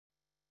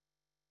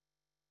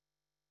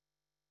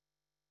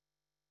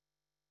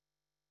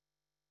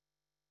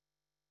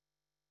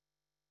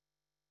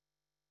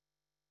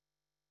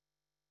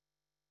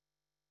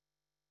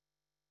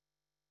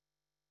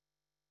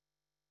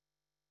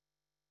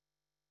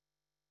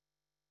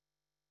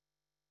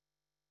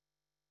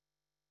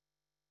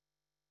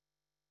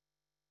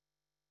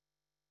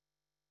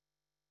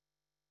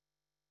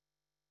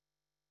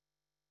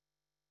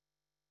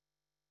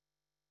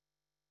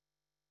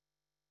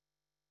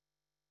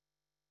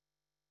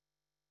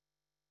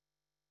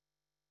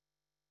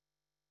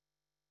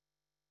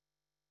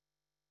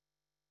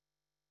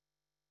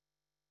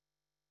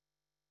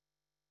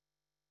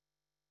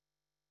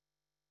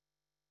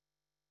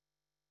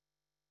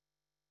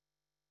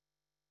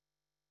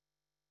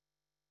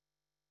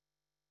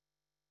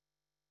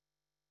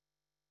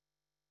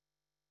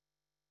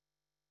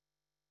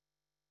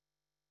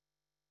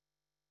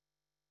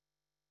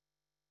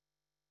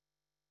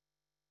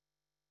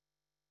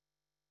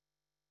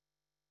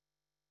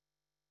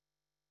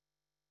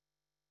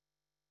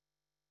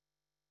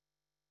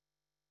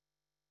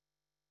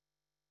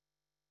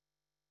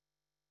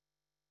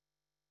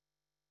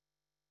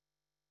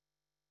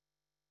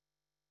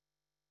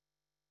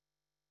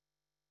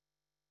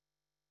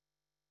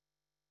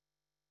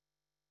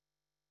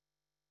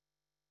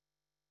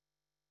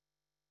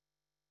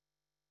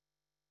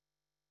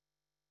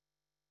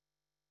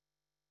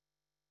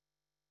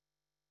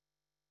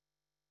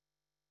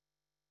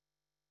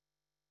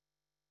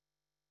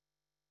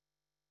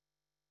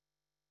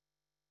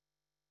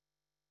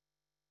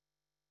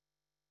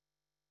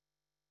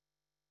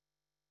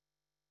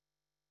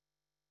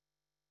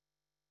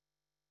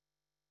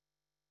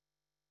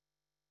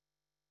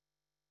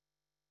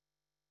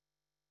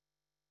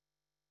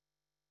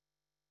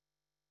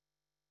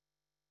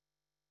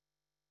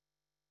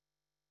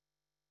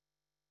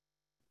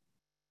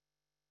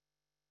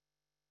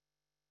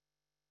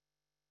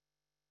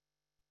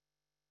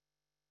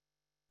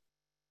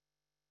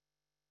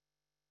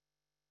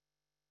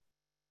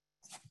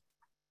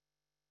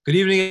Good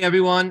evening,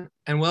 everyone,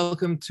 and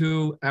welcome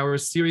to our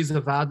series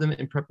of Adam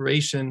in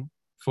preparation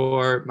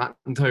for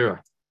Matan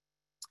Torah.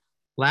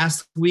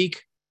 Last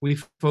week, we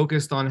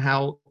focused on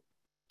how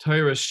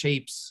Torah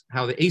shapes,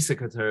 how the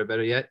Asik Torah,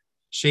 better yet,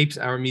 shapes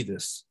our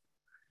midas.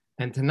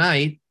 And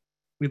tonight,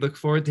 we look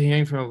forward to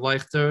hearing from Rav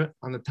Leichter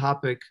on the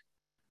topic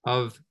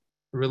of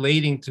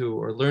relating to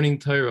or learning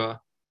Torah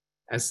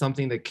as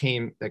something that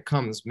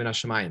comes min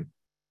hashamayim.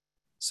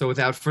 So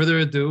without further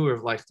ado,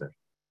 Rav Leichter.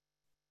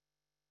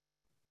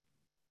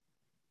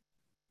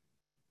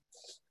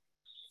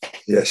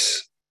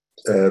 Yes,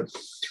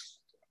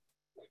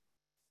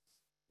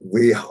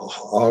 we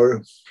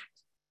are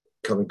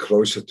coming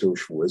closer to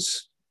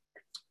Shavuos.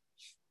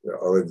 We're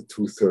already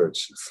 2/3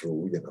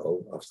 through,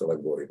 after Lag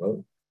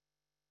BaOmer.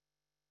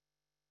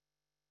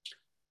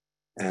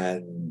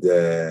 And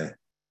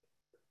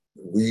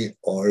we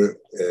are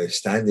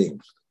standing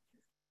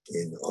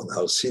on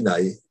Har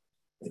Sinai,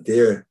 and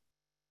there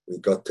we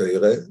got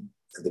Torah,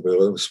 and the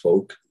Borough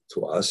spoke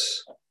to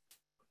us,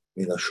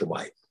 Min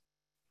HaShomayim.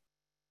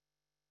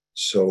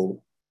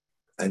 So,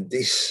 and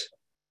this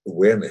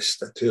awareness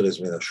that Torah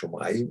is Min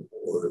HaShomayim,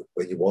 or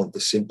when you want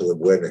the simple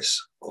awareness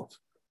of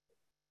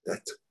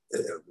that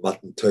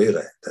Matan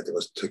Torah, that it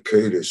was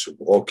Tekoros,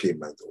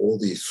 Brokim, and all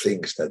these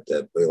things that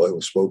the Borough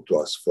spoke to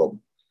us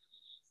from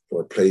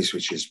a place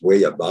which is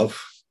way above,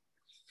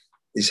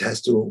 this has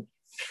to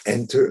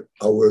enter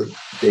our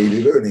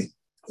daily learning.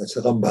 That's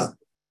a Ramban.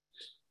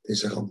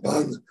 There's a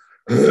Ramban,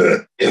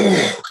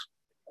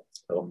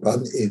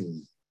 Ramban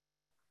in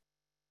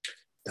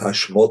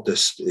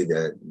Hashmotes,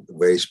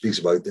 where he speaks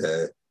about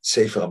the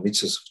Sefer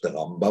HaMitzvos of the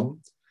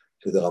Rambam.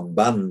 To the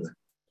Ramban,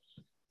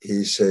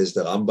 he says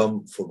the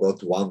Rambam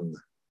forgot one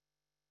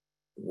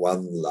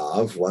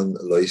love, one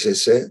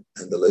loisese,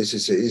 and the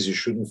loisese is you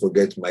shouldn't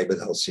forget Ma'abed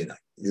Har Sinai.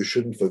 You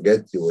shouldn't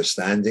forget you were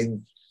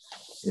standing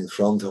in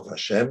front of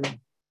Hashem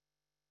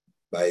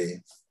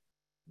by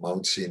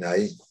Mount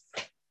Sinai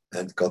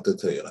and got the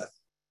Torah.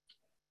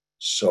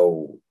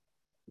 So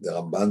the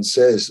Ramban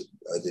says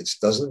that it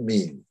doesn't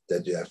mean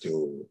that you have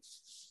to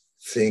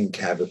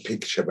have a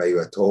picture by you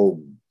at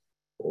home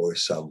or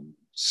some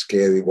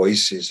scary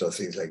voices or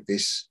things like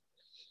this.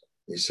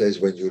 He says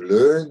when you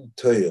learn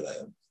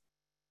Torah,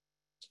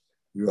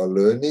 you are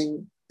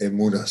learning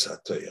Emunas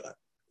HaTorah.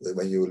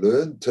 When you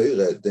learn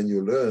Torah, then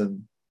you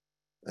learn,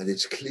 and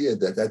it's clear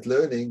that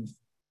learning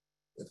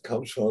that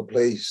comes from a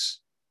place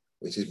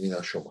which is Min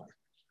HaShomayim.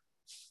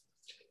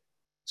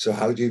 So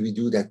how do we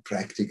do that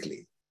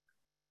practically?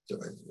 So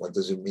what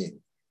does it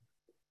mean?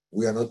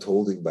 We are not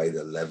holding by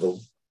the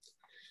level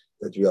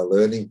that we are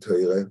learning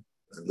Torah,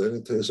 and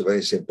learning Torah is a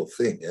very simple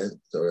thing. Yeah?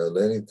 So we are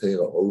learning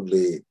Torah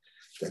only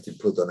that you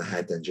put on a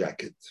hat and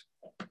jacket.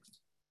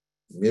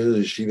 Mir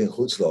Yeshiva in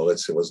Chutz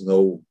La'aretz,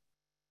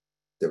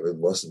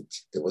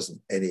 there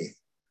wasn't any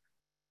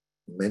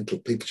mental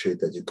picture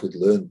that you could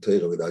learn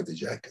Torah without a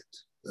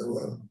jacket.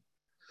 There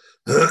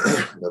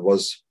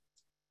was,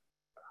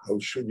 how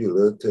should you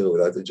learn Torah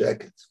without a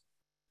jacket?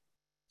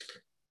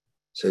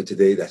 So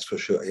today, that's for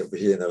sure.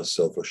 Here in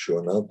ourselves, for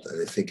sure not.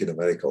 And I think in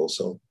America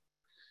also,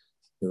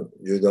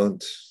 you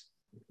don't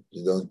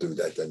do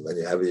that. And when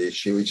you have a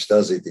yeshiva which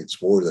does it, it's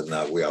more than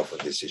now. We offer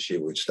this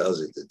yeshiva which does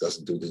it. It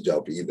doesn't do the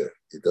job either.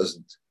 It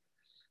doesn't.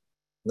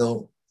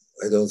 No,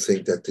 I don't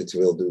think that it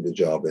will do the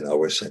job in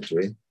our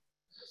century.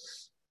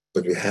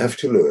 But we have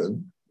to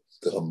learn.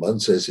 The Ramban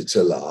says it's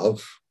a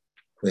love.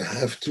 We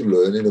have to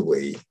learn in a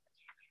way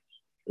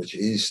which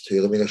is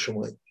Torah Min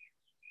HaShomayim.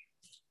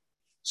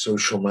 So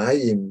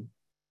Shomayim,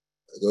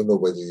 I don't know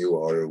whether you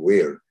are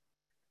aware,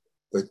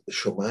 but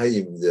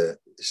Shomayim, the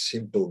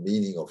simple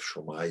meaning of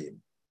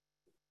Shomayim,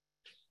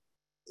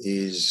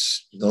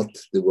 is not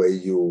the way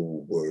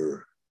you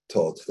were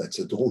taught. That's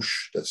a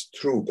drush, that's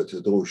true, but a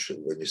drush,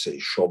 when you say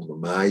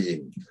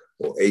Shomayim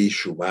or Ei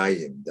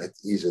Shumayim, that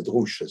is a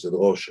drush, that's a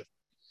drosha.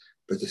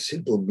 But the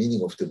simple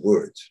meaning of the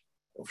word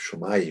of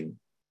Shomayim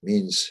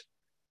means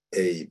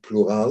a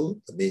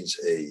plural, means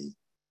a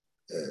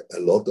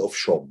lot of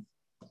Shom.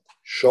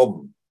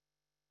 Shom,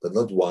 but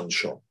not one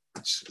Shom.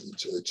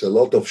 It's a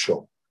lot of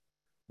Shom.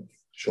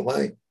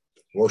 Shomayim,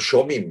 or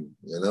Shomim,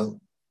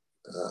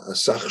 a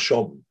Sach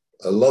Shom,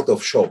 a lot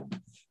of Shom.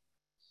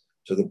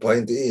 So the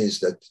point is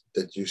that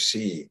you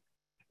see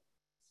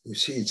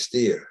it's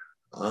there.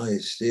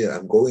 It's there,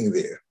 I'm going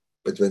there.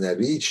 But when I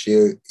reach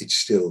there, it's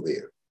still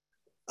there.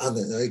 And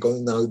then I'm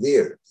going now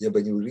there. Yeah,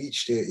 when you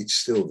reach there, it's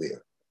still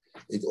there.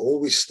 It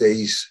always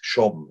stays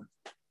Shom.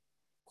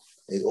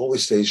 It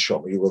always stays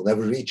Shom. You will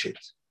never reach it.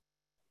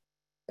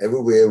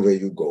 Everywhere where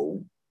you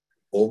go,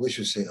 always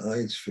you say,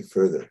 it's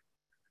further.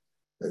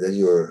 And then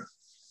your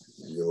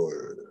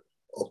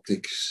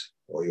optics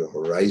or your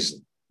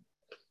horizon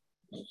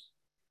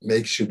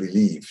makes you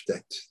believe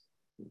that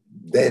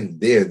then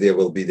there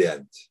will be the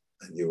end.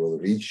 And you will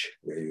reach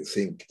where you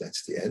think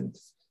that's the end.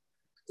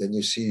 Then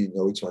you see,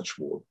 it's much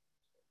more.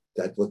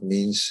 That's what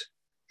means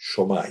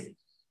Shomayim.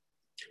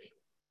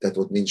 That's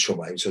what means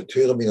Shomayim. So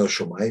Torah Min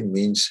HaShomayim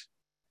means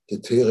the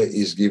Torah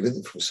is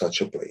given from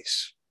such a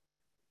place.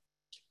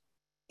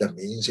 That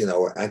means in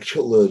our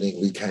actual learning,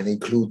 we can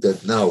include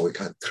that now. We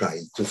can try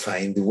to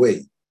find a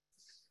way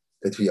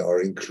that we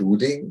are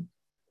including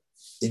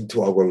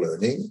into our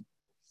learning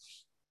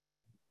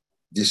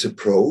this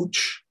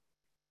approach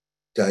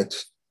that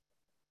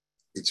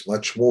it's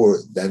much more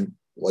than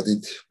what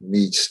it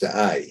meets the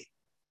eye,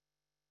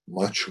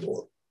 much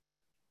more,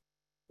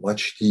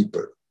 much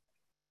deeper.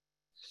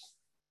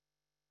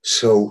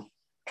 So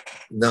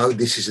now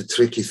this is a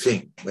tricky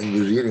thing. When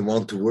we really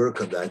want to work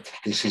on that,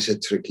 this is a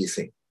tricky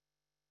thing.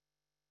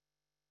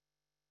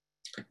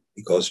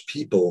 Because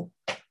people,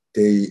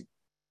 they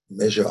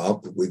measure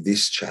up with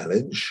this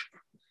challenge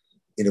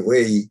in a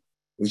way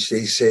which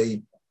they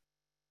say,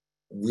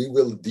 we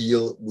will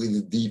deal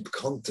with deep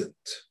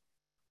content.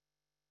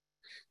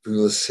 We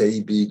will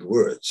say big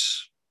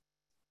words.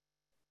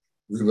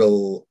 We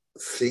will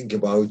think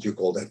about, you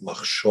call that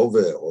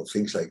machshove or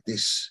things like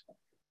this,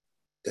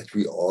 that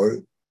we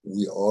are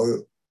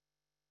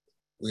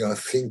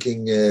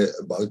thinking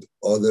about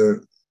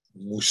other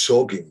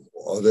musogim,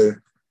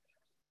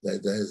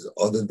 there's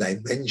other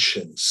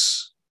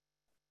dimensions,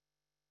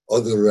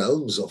 other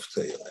realms of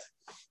Torah.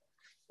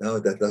 Now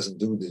that doesn't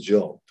do the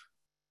job.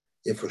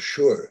 Yeah, for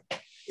sure,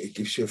 it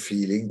gives you a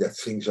feeling that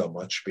things are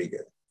much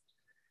bigger.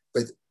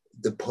 But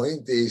the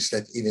point is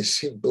that in a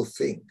simple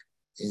thing,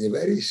 in a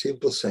very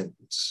simple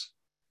sentence,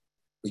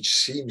 which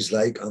seems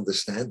like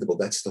understandable,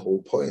 that's the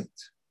whole point.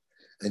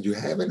 And you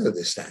have an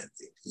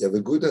understanding, you have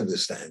a good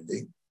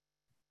understanding.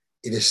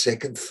 In a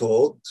second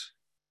thought,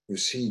 you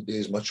see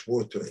there's much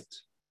more to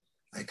it.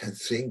 I can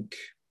think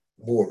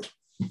more,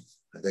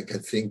 and I can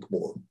think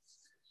more.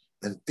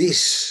 And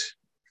this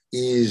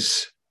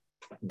is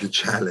the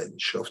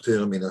challenge of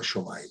Torah Min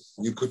HaShomayim.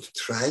 You could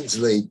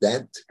translate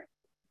that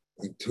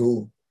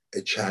into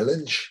a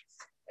challenge,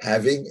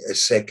 having a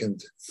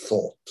second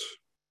thought.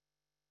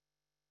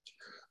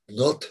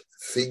 Not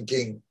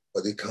thinking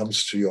what it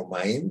comes to your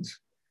mind,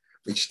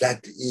 which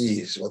that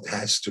is what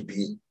has to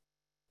be.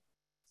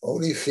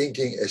 Only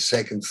thinking a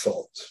second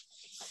thought.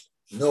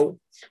 No,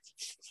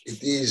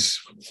 it is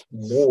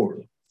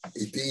more.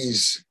 It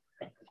is,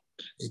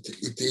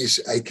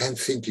 I can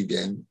think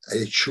again,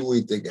 I chew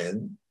it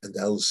again, and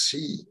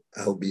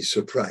I'll be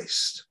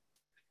surprised.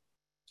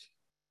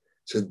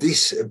 So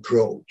this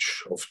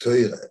approach of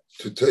Torah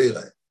to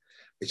Torah,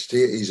 which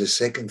there is a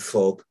second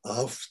thought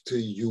after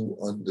you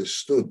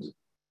understood,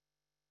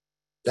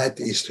 that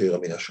is Torah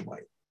Min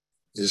HaShomayim.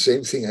 The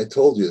same thing I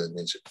told you, that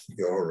means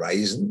your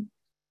horizon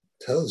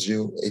tells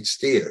you it's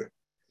there,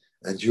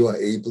 and you are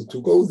able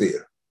to go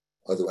there.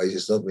 Otherwise,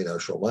 it's not Min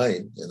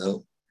HaShomayim, you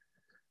know.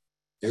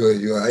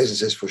 Your horizon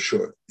says for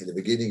sure. In the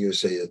beginning, you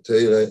say that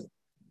Torah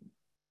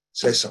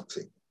says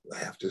something. I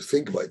have to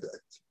think about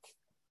that.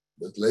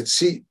 But let's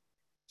see.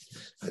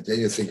 And then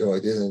you think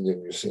about it, and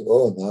then you say,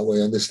 oh, now I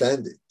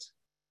understand it.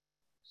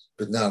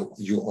 But now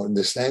you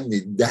understand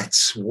it.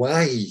 That's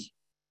why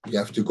you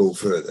have to go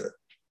further.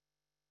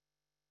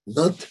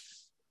 Not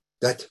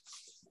that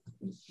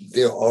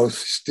there are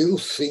still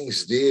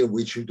things there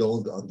which you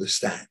don't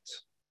understand.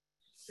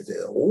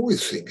 There are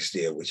always things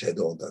there which I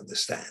don't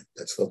understand.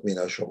 That's not Min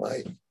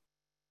HaShomayim.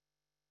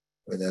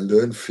 When I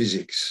learn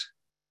physics,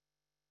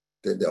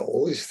 then there are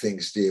always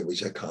things there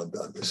which I can't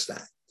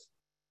understand.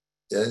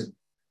 Yeah?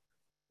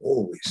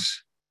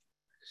 Always.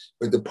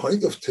 But the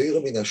point of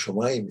Torah Min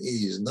HaShomayim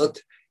is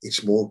not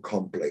it's more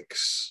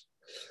complex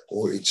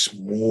or it's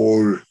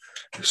more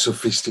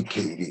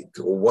sophisticated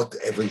or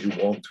whatever you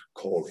want to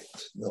call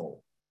it.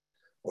 No.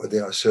 Or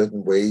there are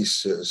certain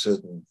ways,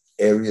 certain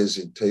areas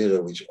in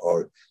Torah which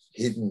are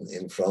hidden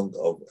in front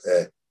of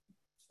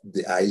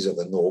the eyes of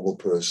a normal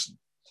person.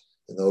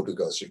 You know,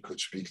 because you could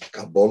speak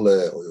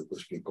Kabbalah or you could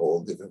speak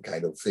all different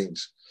kind of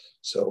things.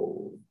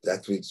 So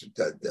that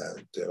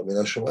Torah Min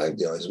HaShomayim,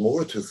 there is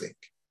more to think.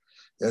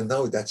 And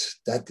now that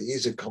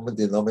is a common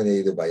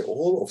denominator by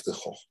all of the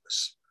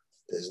Chochmas.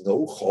 There's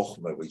no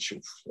Chochma which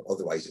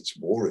otherwise it's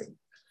boring.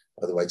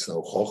 Otherwise,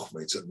 no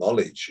Chochma, it's a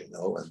knowledge, you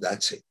know, and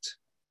that's it.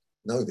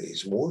 No, there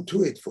is more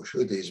to it, for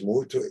sure, there is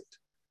more to it.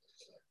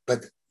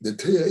 But the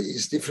Torah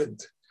is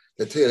different.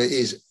 The Torah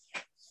is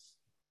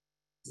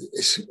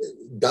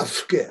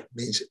dafke,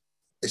 means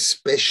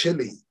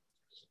especially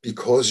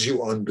because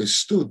you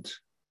understood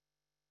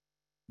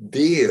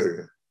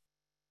there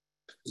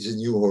is a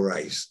new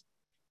horizon.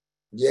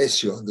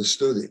 Yes, you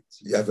understood it.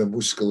 You have a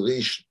muskel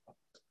rishon.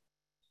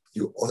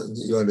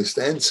 You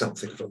understand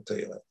something from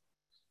Torah,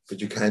 but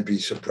you can't be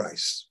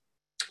surprised.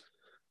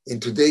 In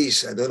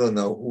today's, I don't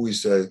know who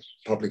is the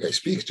public I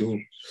speak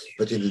to,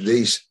 but in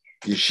today's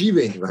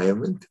yeshiva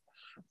environment,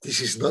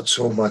 this is not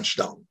so much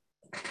done.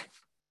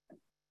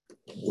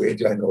 Where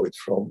do I know it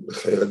from?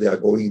 They are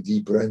going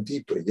deeper and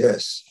deeper,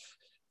 yes.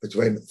 But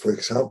when, for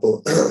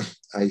example,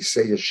 I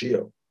say a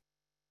shir,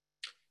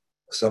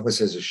 someone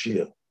says a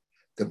shir,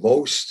 the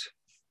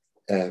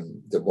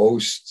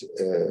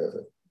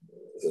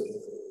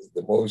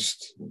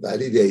most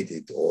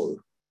validated or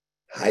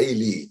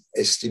highly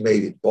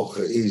estimated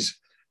bocher is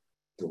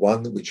the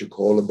one which you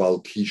call a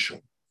Baal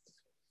Kishon.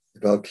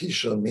 Baal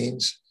Kishon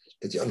means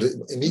that you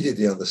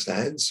immediately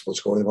understands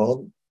what's going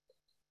on,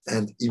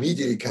 and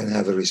immediately can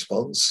have a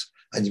response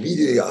and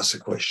immediately ask a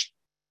question.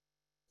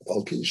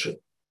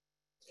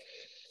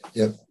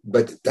 Yeah,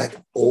 but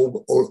that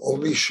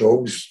only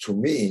shows to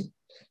me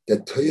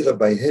that Torah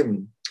by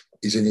him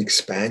is an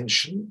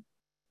expansion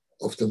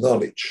of the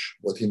knowledge,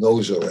 what he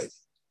knows already.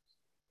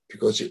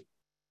 Because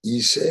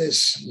he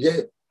says,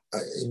 yeah,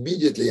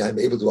 immediately I'm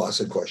able to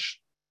ask a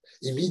question.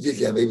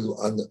 Immediately I'm able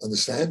to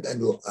understand,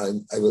 and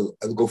I will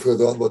go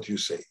further on what you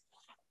say.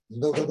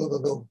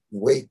 No.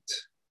 Wait.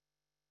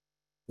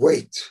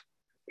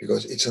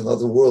 Because it's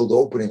another world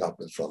opening up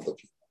in front of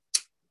you.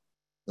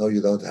 No,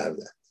 you don't have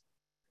that.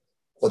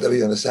 Whatever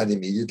you understand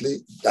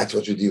immediately, that's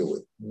what you deal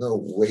with. No,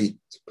 wait,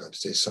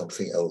 perhaps there's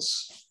something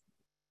else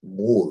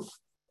more.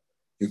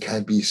 You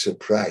can be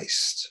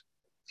surprised.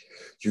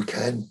 You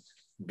can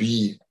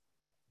be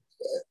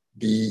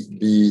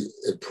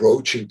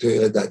approaching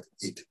Torah that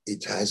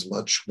it has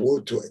much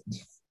more to it.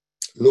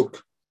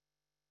 Look,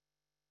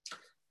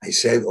 I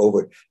said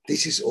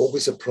this is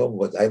always a problem,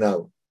 but I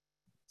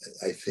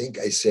think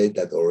I said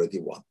that already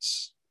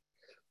once.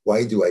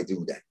 Why do I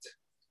do that?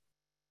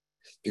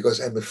 Because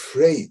I'm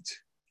afraid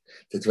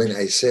that when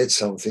I said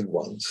something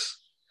once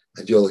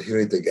and you'll hear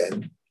it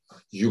again,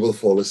 you will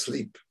fall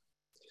asleep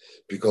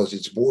because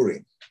it's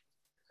boring.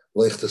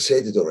 Lechter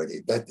said it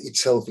already. That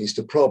itself is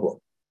the problem.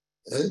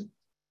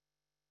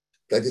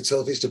 That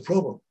itself is the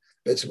problem.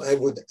 But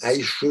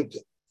I should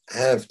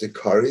have the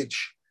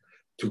courage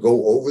to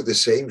go over the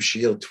same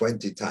shield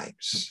 20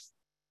 times.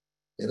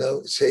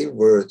 Same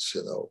words,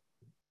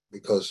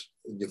 because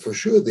for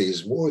sure there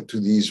is more to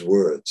these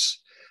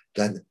words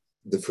than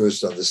the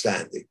first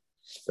understanding.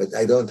 But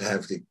I don't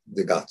have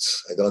the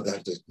guts. I don't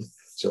have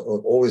so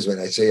always when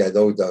I say I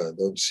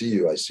don't see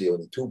you, I see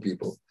only two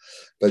people.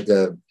 But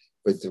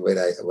when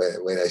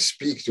I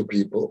speak to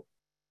people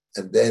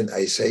and then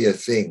I say a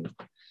thing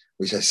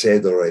which I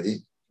said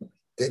already,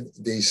 then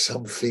there's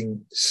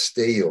something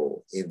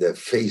stale in their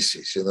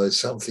faces.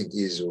 Something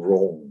is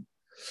wrong,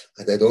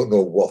 and I don't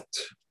know what.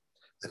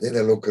 And then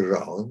I look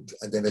around,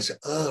 and then I say,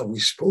 we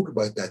spoke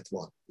about that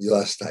one the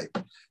last time.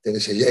 Then I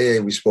say, yeah,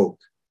 we spoke.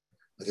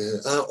 And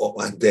then,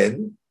 and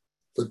then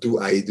what do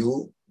I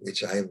do,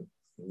 which I'm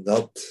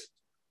not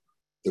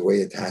the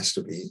way it has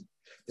to be?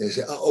 Then I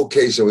say,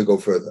 okay, so we go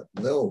further.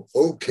 No,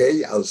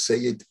 okay, I'll say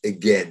it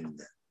again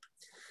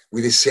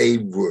with the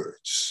same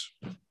words.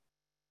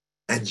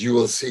 And you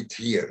will sit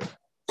here,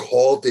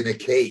 caught in a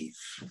cave.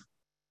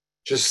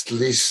 Just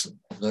listen.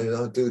 No, you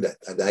don't do that.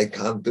 And I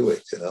can't do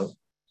it,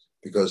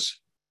 because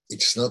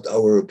it's not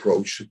our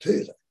approach to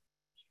Torah.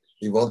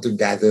 We want to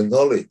gather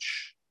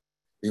knowledge.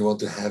 We want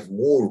to have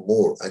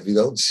more. And we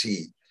don't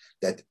see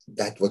that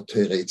what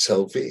Torah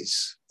itself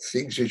is.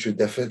 Things which you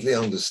definitely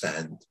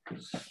understand.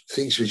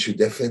 Things which you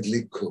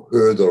definitely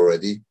heard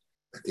already.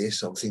 But there's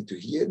something to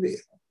hear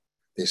there.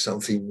 There's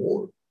something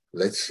more.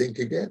 Let's think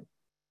again.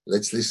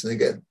 Let's listen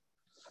again.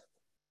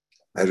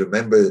 I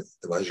remember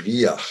the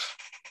Mashgiach.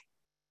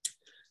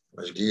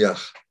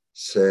 Mashgiach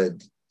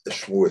said a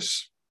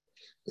shmuz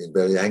in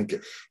Ber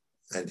Yankov,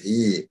 and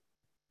he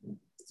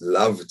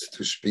loved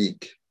to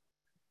speak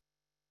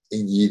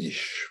in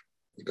Yiddish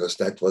because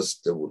that was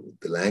the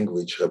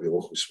language Rabbi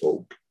Ruchu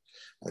spoke,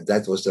 and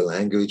that was the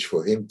language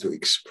for him to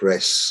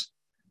express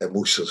a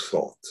Musar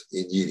thought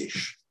in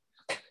Yiddish.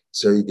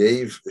 So he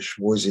gave a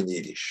shmuz in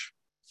Yiddish.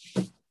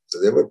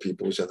 So there were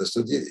people who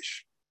understood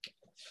Yiddish.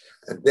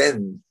 And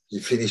then he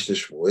finished the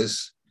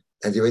shmuz,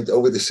 and he went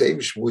over the same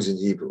shmuz in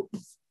Hebrew.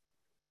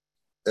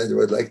 And there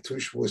were like two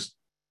shmuz.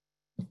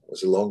 It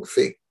was a long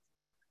thing.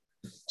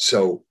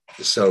 So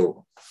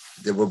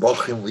there were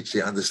bochim which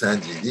they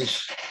understand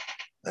Yiddish,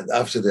 and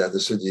after they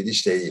understood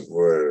Yiddish, they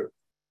were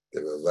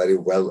very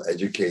well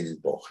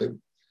educated bochim.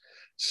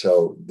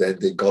 So then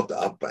they got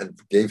up and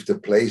gave the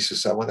place to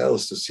someone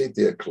else to sit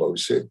there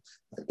closer,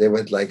 and they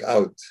went like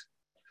out.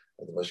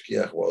 And the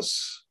Mashgiach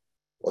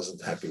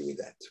wasn't happy with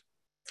that.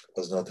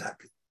 Was not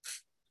happy.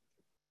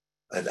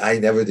 And I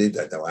never did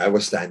that. Now I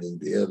was standing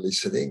there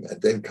listening,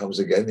 and then comes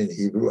again in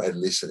Hebrew and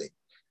listening.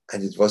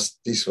 And this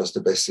was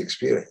the best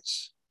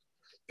experience,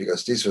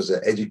 because this was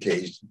an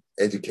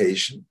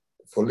education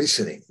for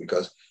listening,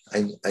 because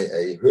I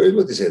heard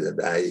what he said, and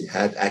I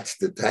had at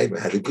the time, I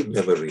had a good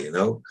memory,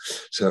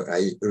 so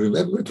I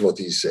remembered what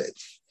he said.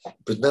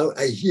 But now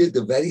I hear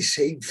the very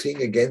same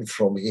thing again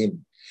from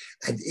him,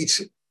 and he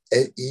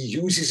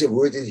uses a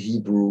word in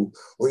Hebrew,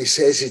 or he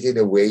says it in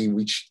a way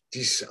which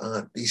this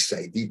I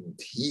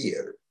didn't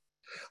hear.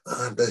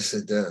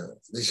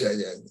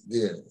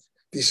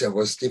 This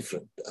was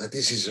different.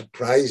 This is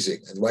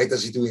surprising. And why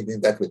does he do it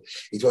in that way?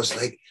 It was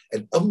like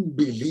an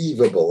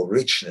unbelievable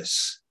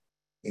richness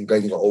in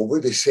going over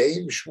the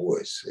same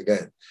shmuz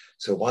again.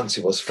 So once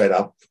he was fed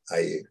up,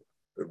 I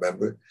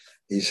remember,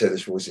 he said the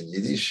shmuz in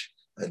Yiddish,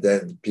 and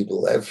then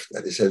people left,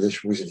 and he said the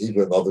shmuz in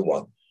Hebrew, another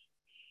one.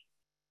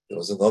 There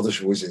was another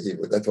shmuz in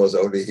Hebrew. That was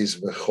only his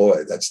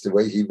mechoy. That's the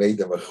way he made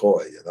the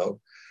mechoy,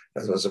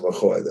 That was a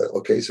mechoy.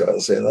 Okay, so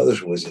I'll say another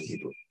shmuz in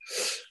Hebrew.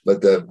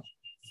 But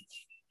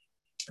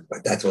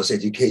that was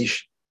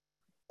education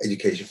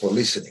for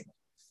listening.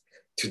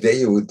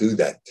 Today you would do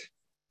that.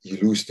 you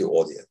lose the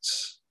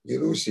audience. You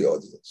lose the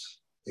audience.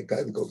 You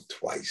can't go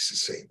twice the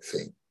same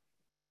thing.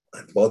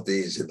 And what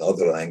is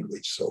another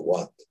language? So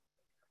what?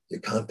 You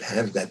can't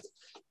have that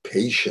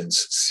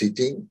patience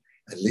sitting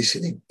and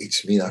listening.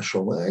 It's Min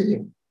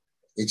HaShomayim.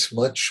 It's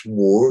much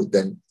more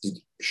than it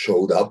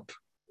showed up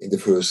in the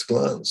first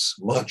glance.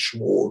 Much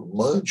more,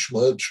 much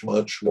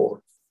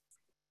more.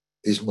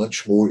 There's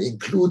much more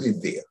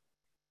included there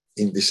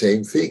in the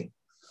same thing.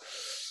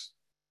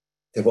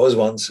 There was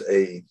once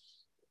a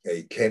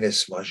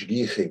Kenes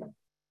Mashgichim,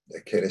 a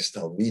Kenes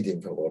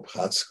Talmidim from Rab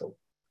Chatzkel.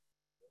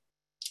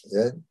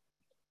 Yeah?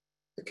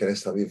 A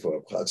Kenes Talmidim from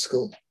Rab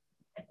Chatzkel.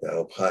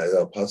 Rab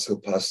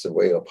Chatzkel passed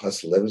away, Rab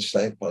Chatzkel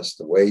Levenstein passed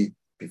away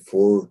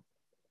before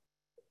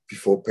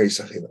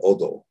Pesach in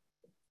Odo.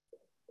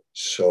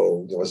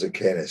 So there was a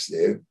Kenes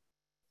there,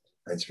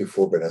 and it's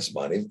before Ben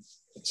Azmanim.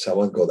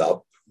 Someone got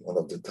up, one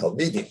of the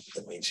Talmidim.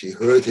 That means he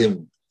heard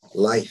him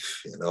live,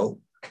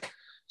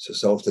 So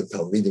some of the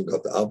Talmidim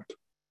got up,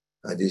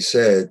 and he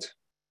said,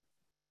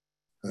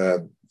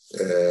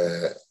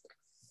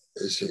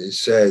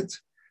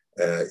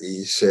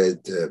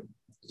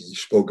 he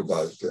spoke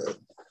about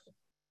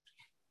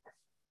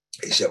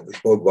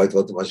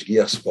what the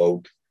Mashgiach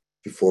spoke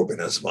before Ben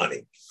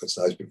Azmanim. Because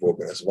now it's before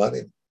Ben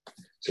Azmanim.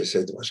 So he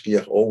said the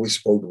Mashgiach always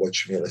spoke about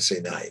Shmiras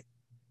Einayim.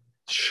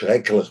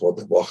 Schrecklich what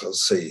the Bocher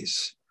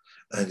says.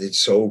 And it's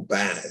so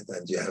bad,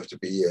 and you have to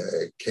be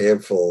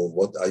careful.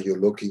 What are you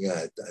looking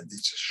at? And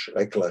it's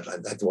schrecklich,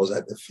 and that was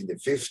in the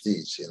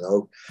 50s,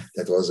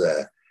 That was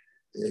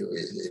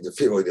in the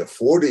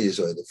 40s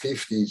or in the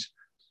 50s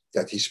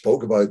that he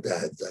spoke about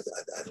that.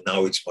 And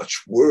now it's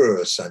much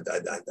worse, and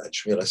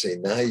Shmiras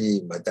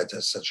Einayim, and that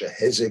has such a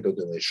hezek of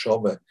the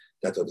neshama.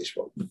 That's what he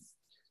spoke.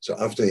 So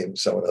after him,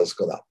 someone else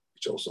got up,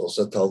 which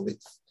also told me,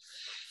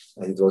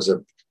 and it was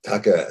a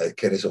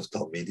kenes of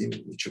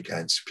Talmidim, which you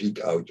can't speak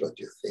out what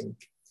you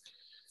think.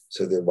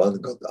 So the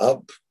one got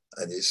up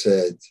and he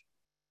said,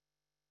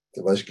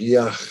 the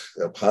Mashgiach,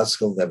 Rab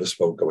Chatzkel, never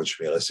spoke about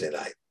Shmiras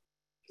Einayim.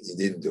 He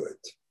didn't do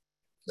it.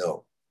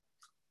 No.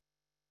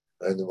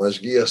 And the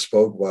Mashgiach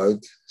spoke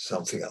about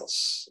something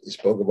else. He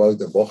spoke about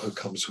the Bocher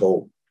comes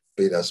home,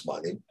 Ben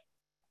Azmanim,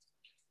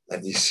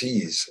 and he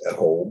sees a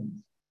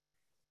home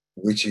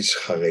which is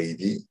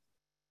Haredi,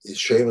 is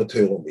Shemer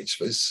Torah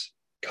Mitzvahs,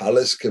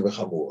 Kales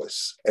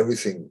Kevechamuras,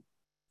 everything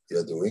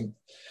you're doing.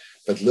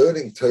 But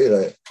learning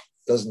Torah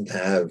doesn't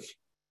have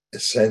a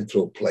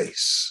central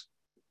place.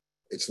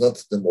 It's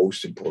not the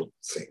most important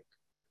thing.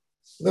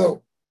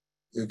 No,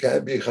 you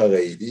can be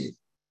Haredi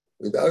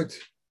without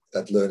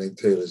that learning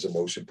Torah is the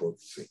most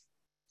important thing.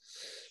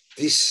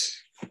 This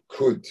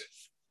could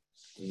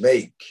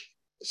make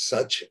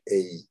such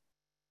a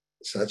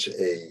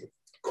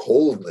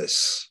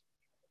coldness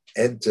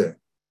enter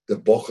the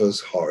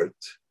Bocher's heart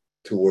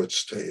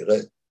towards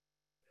Torah,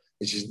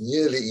 which is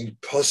nearly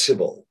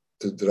impossible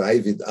to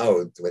drive it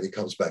out when he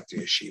comes back to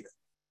yeshiva.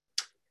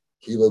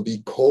 He will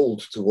be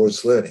cold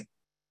towards learning,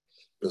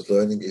 because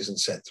learning isn't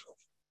central.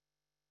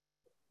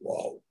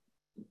 Wow.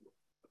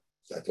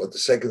 That's what the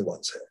second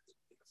one said.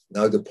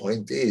 Now the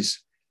point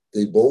is,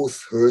 they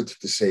both heard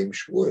the same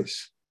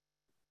shvuos.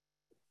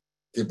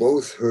 They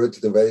both heard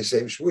the very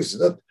same shvuos.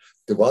 Not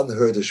the one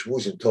heard the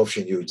shvuos in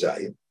Tovshin Yud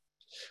Zayin,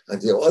 and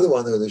the other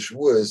one heard the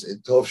shvuos in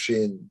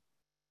Tovshin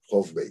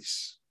Chov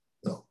Beis.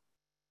 No,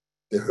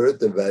 they heard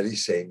the very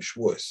same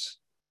shvuos.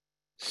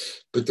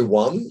 But the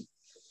one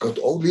got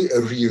only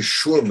a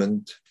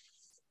reassurement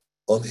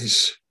on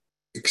his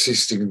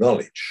existing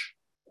knowledge.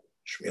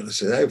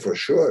 Shmiras Einayim for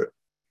sure.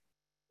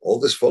 All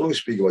this following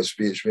speak about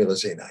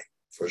Shmiras Einayim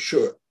for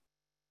sure.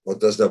 What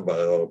does the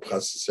Rab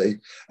Chatzkel say?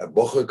 A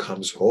Bocher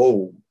comes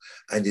home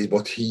and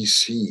what he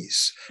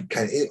sees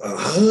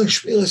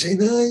Shmiras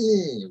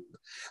Einayim.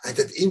 And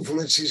that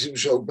influences him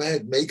so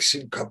bad, makes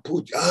him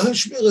kaput.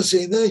 Shmiras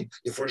Einayim.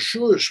 Yeah, for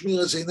sure,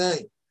 Shmiras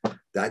Einayim.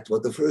 That's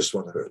what the first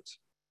one heard.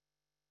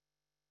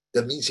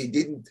 That means he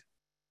didn't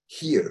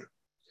hear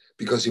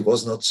because he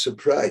was not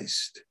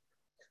surprised.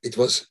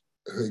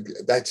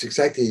 That's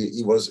exactly,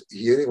 he was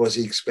hearing what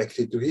he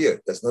expected to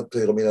hear. That's not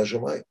Torah Min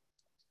HaShomayim.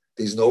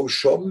 There's no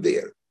shom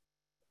there.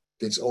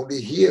 It's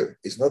only here.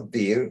 It's not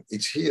there,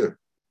 it's here.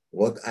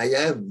 What I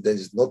am, that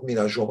is not Min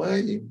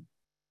HaShomayim.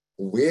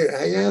 Where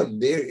I am,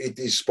 there it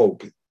is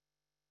spoken.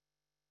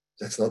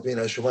 That's not Min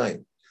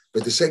HaShomayim.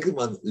 But the second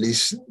one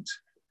listened,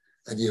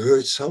 and he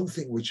heard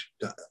something which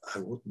I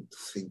wouldn't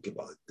think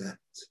about that.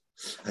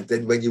 And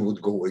then when you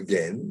would go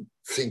again,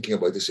 thinking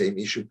about the same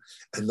issue,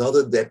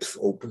 another depth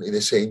open in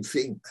the same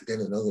thing, and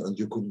then another, and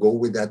you could go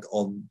with that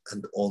on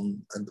and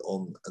on and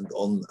on and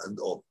on and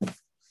on.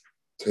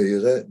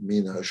 Torah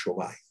Min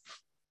HaShomayim.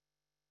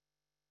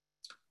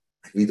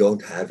 We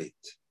don't have it.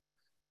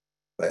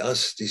 By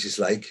us, this is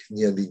like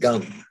nearly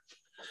gone.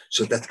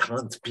 So that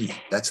can't be.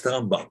 That's the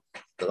Ramban.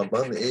 The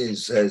Ramban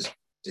says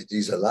it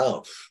is a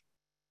laugh.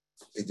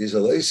 It is a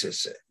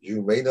loises.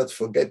 You may not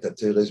forget that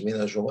Torah is Min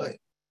HaShomayim.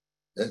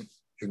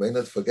 You may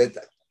not forget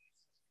that.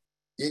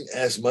 In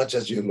as much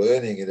as you're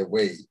learning in a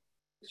way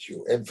that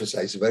you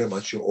emphasize very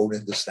much your own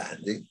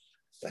understanding,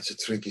 that's a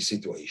tricky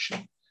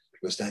situation.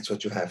 because that's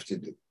what you have to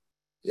do.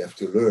 You have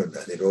to learn,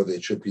 and in order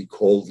it should be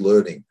called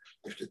learning,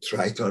 you have to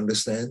try to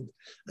understand,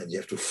 and you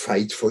have to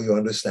fight for your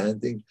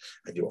understanding,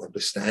 and you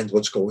understand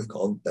what's going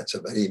on. That's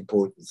a very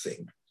important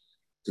thing.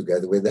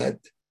 Together with that,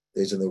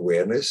 there's an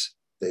awareness,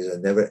 there's a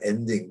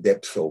never-ending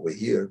depth over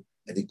here,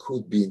 and it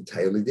could be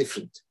entirely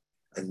different,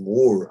 and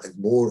more and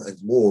more and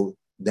more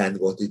than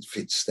what it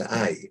fits the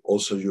eye,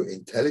 also your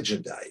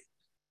intelligent eye,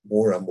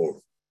 more and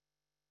more.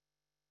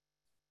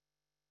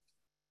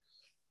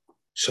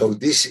 So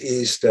this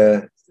is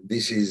the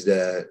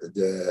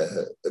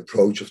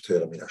approach of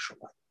Torah Min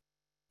HaShamayim.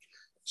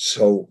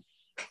 So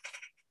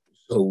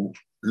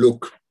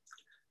look,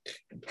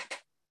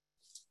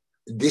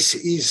 this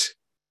is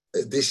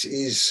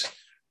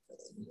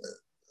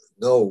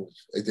no.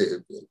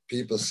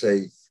 People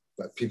say,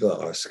 but people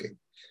are asking,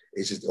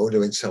 is it only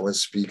when someone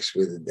speaks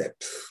with a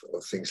depth or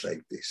things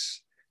like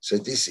this? So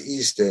this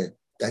is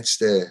that's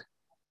the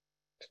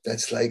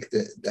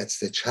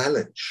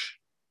challenge.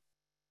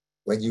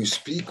 When you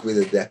speak with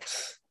a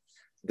depth,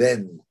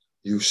 then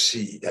you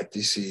see that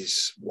this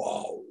is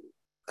wow,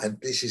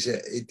 and today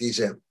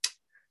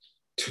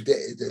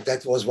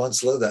that was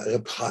once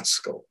Reb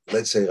Hatzkel.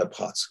 Let's say Reb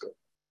Hatzkel.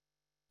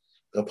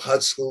 Reb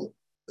Hatzkel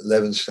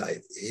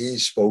Levenstein. He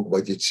spoke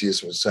about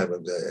Yetzias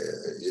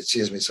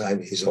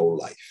Mitzrayim his whole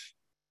life.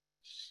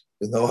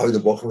 You know how the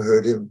Bochum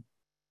heard him?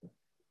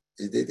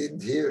 They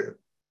didn't hear him.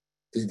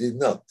 They did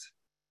not.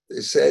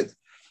 They said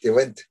they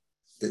went.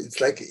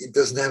 It's like it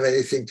doesn't have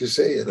anything to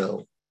say, you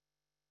know.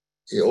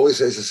 He always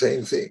says the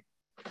same thing.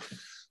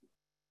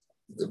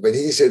 When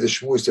he said the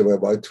Shmuz, there were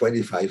about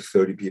 25,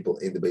 30 people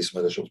in the Beis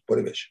Medrash of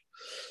Ponevezh.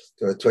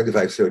 There were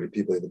 25, 30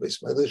 people in the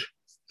Beis Medrash,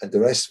 and the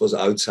rest was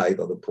outside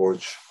on the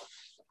porch.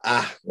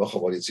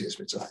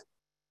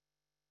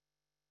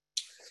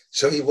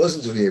 So he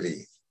wasn't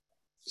really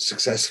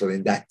successful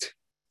in that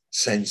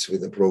sense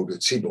with the broader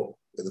tzibor,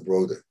 with the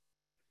broader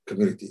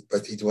community.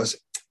 But he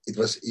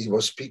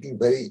was speaking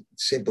very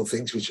simple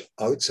things which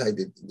outside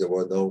it, there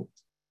were no,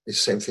 the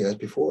same thing as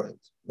before.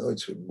 No,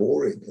 it's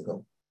boring, you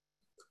know.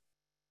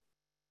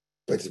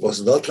 But it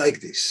was not like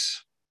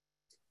this.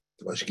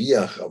 The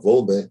Mashgiach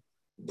Avolbe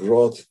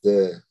brought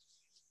the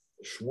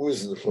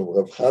Shmuzen from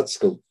Rav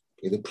Hatzkel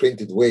in a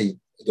printed way.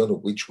 I don't know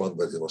which one,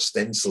 but it was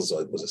stencils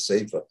or it was a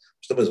sefer.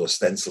 It was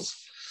stencils.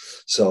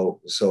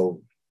 So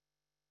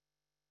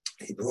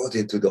he brought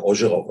it to the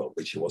Ozherover,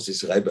 which was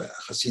his Rebbe,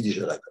 a Hasidic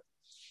Rebbe.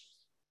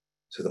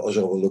 So the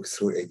Ozherover looked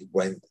through it,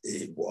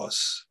 it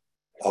was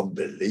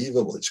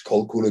unbelievable. It's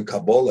Kol Kule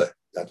Kabbalah.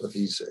 That's what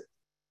he said.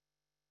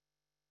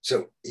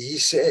 So he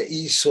said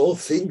he saw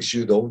things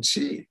you don't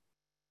see.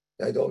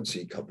 I don't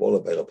see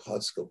Kabbalah by Reb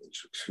Hatzkel,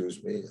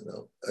 excuse me, you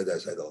know, I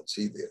don't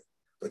see there.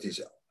 But he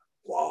said,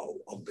 wow,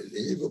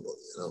 unbelievable,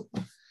 you know.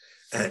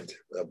 And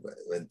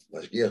when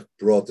Mashgiach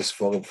brought this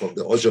forum from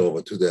the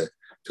Ozherover to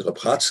Reb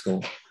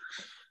Hatzkel,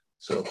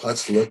 so Reb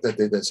Hatzkel looked at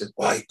it and said,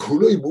 why,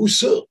 Kulei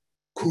Musa.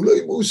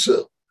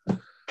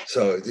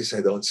 So this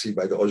I don't see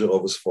by the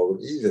Ozherover's forum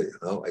either, you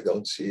know, I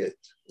don't see it.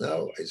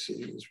 No, I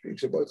see he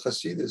speaks about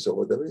Hasidus or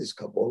whatever it is,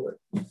 Kabbalah.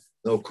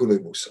 No, Kulei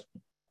Musa.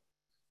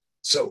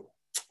 So,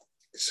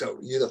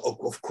 you know,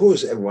 of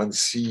course, everyone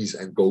sees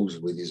and goes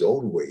with his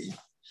own way,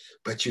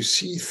 but you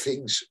see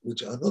things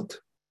which are not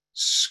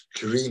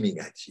screaming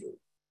at you.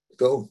 They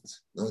don't.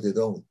 No, they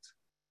don't.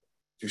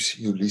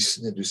 You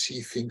listen and you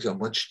see things are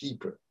much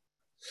deeper.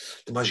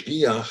 The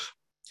Mashgiach,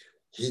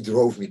 he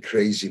drove me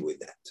crazy with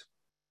that.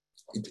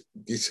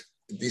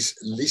 This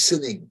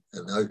listening,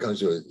 and now it comes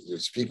to you're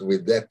speaking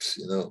with depth,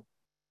 you know,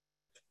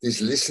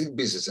 this listening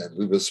business, and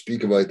we will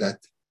speak about that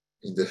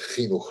in the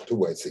Chinuch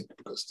too, I think,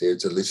 because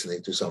there's a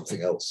listening to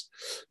something else.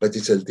 But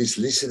it's this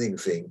listening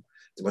thing,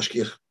 the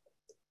Mashgiach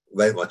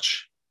very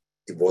much,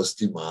 it was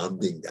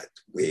demanding that.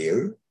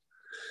 Where?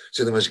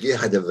 So the Mashgiach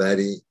had a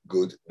very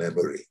good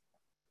memory.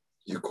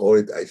 You call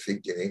it, I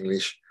think in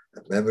English,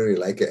 a memory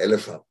like an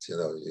elephant. You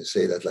know, you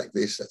say that like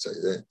this.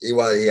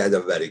 He had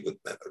a very good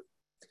memory.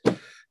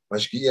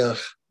 Mashgiach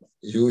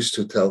used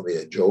to tell me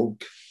a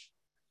joke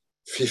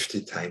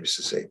 50 times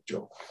the same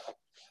joke.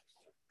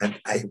 And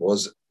I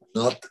was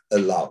not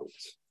allowed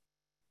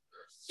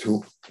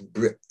to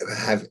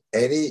have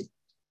any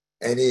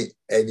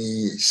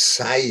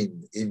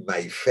sign in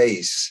my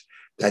face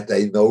that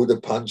I know the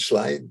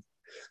punchline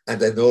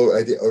and I know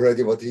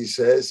already what he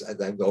says and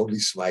I'm only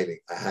smiling.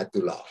 I had to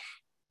laugh.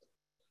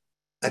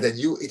 And I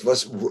knew it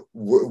was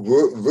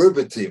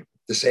verbatim,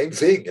 the same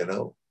thing, you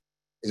know.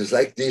 It was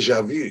like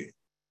déjà vu.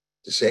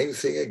 The same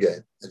thing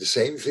again, and the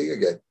same thing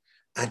again.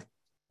 And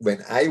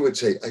when I would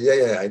say, I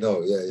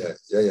know,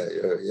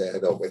 I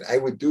know. When I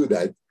would do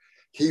that,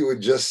 he would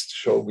just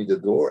show me the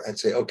door and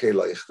say, okay,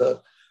 Leichter,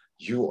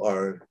 you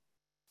are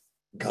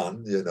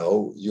gone, you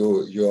know,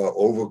 you are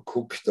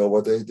overcooked or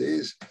what it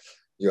is.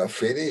 You are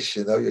finished,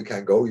 you know, you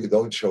can go, you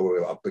don't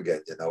show up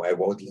again, you know, I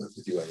won't learn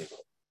with you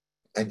anymore.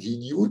 And he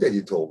knew that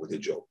he told me the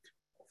joke.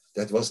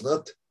 That was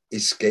not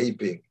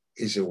escaping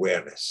his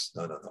awareness.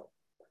 No.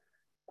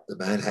 The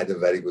man had a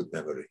very good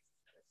memory.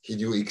 He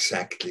knew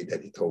exactly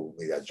that he told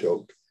me that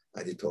joke,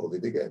 and he told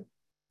it again,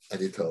 and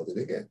he told it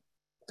again,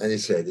 And he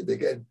said it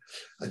again.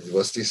 And it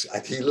was this,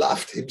 and he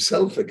laughed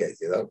himself again,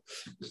 you know.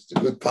 It's a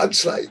good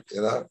punchline,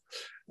 you know.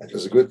 It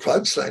was a good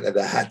punchline, and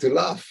I had to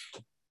laugh.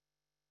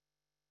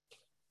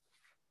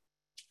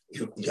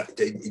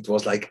 It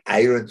was like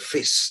iron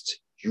fist.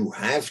 You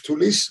have to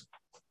listen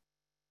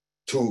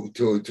to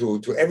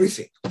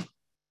everything,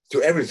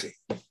 to everything.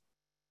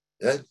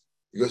 Yeah?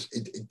 Because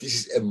this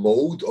is a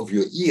mode of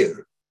your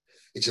ear.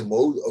 It's a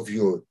mode of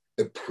your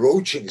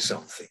approaching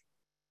something.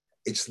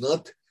 It's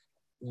not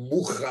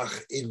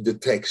muchach in the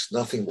text,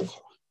 nothing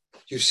muchach.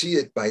 You see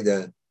it by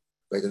the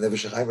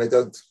Nefesh HaChaim.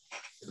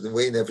 The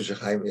way Nefesh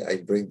HaChaim, I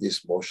bring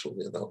this moshel,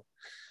 you know.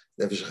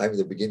 Nefesh HaChaim, in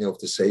the beginning of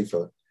the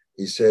Sefer,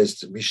 he says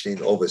to Mishnah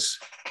in Oves,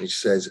 which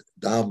says,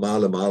 Da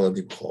mala mala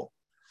mimcho,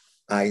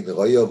 ein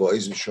roya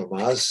v'oizim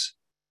shomas,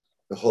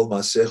 v'chol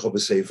ma'asecha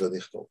b'sefer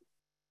nichtov.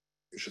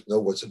 You should know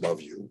what's above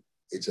you.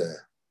 It's a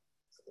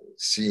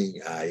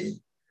seeing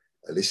eye,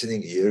 a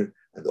listening ear,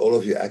 and all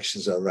of your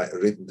actions are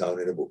written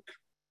down in a book.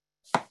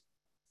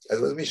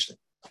 That was Mishnah.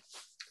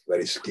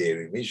 Very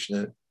scary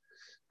Mishnah,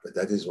 but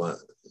that is one.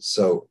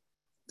 So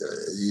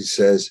he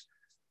says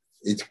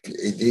it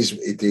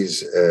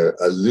is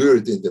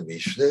allured in the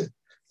Mishnah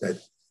that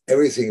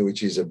everything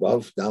which is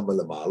above dama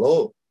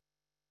lamalo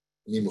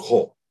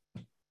mimcho,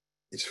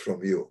 it's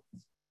from you.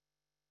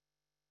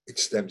 It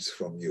stems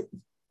from you.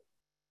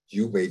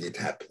 You made it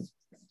happen.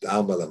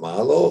 Dama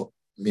lamalo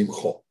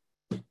mimcho.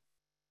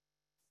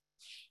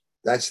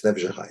 That's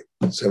Nefesh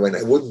HaChaim. So when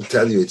I wouldn't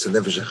tell you it's a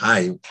Nefesh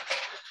HaChaim,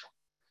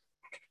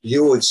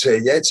 you would say,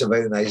 yeah, it's a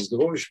very nice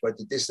drush, but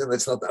it's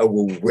not our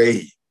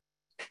way.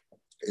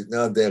 It's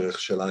not derech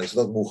shalom. It's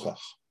not muchach.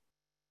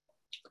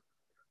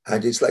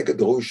 And it's like a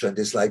drush, and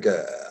it's like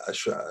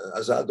as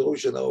a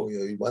drush, you know,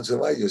 once in a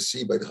while you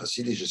see by the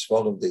Hasidic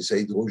forum, they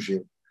say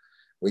drushim,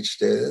 which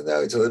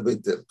now it's a little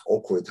bit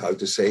awkward how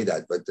to say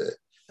that, but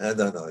I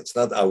don't know, it's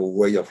not our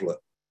way of life.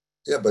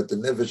 Yeah, but the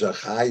Nefesh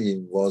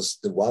HaChaim was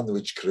the one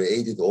which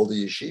created all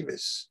the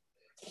yeshivas.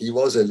 He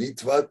was a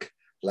Litvak,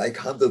 like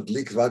 100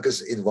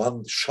 Litvakas in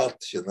one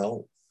shot, you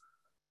know.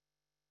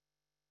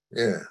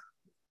 Yeah.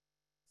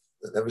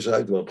 The Nefesh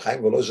HaChaim,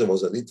 Chaim Volosha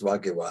was a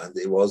Litvak, and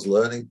he was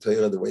learning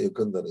Torah the way you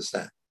couldn't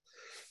understand.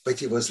 But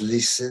he was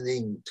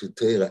listening to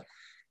Torah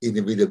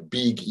with a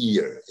big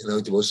ear. You know,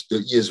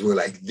 the ears were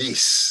like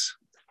this.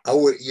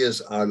 Our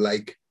ears are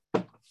like,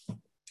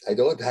 I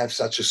don't have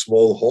such a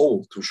small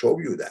hole to show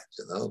you that,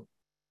 you know.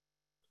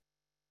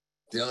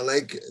 They are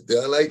like a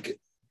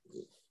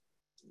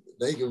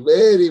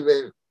very,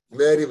 very,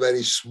 very,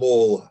 very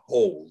small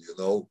hole, you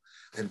know.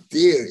 And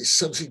there is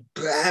something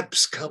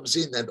perhaps comes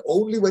in, and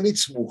only when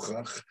it's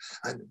muchach.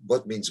 And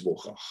what means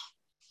muchach?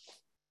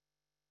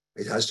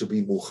 It has to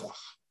be muchach.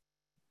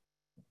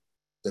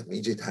 That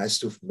means it has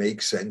to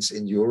make sense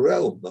in your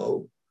realm,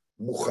 no?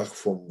 Muchach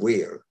from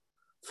where?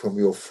 From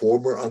your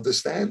former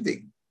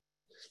understanding.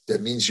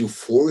 That means you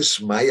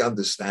force my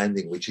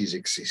understanding, which is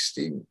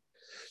existing,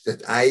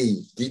 that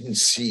I didn't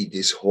see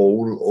this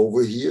hole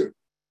over here.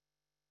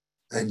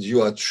 And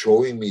you are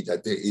showing me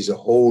that there is a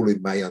hole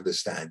in my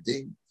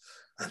understanding.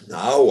 And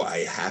now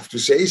I have to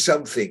say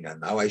something.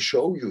 And now I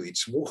show you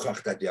it's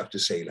muchach that you have to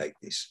say like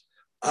this.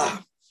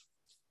 The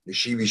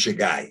yeshivish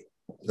guy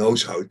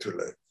knows how to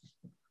learn.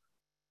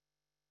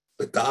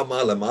 But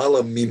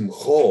da'mala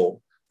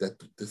mimcho,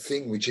 that the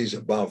thing which is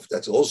above,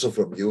 that's also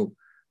from you.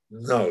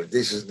 No,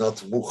 this is not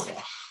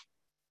muchach.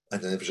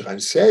 And then Nefesh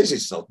HaChaim says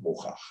it's not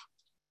muchach.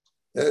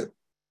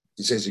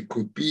 He says it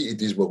could be,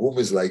 it is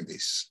mahumis like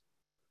this.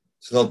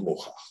 It's not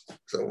muchach.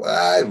 So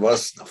it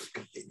was not,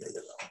 you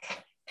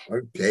know.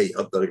 Okay,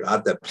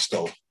 had that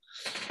pistol.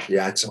 He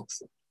had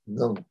something.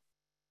 No.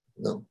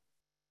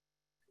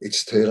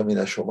 It's Torah min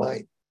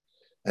hashomayim.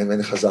 And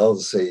when Chazal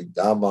say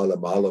dama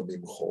lamala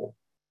mimcho,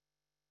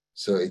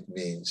 so it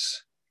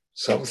means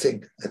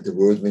something, and the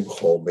word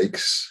mimcho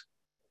makes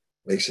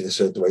in a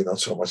certain way not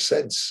so much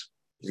sense.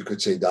 You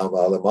could say dama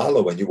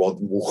lamala when you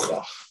want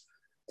muchach.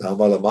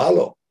 Dama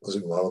lamala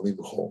doesn't mean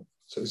mimcho.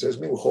 So he says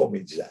mimcho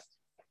means that.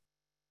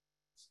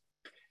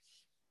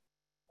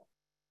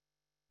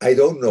 I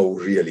don't know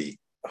really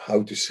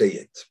how to say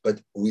it,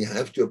 but we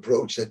have to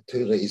approach that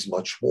Torah is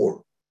much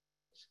more.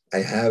 I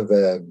have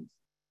a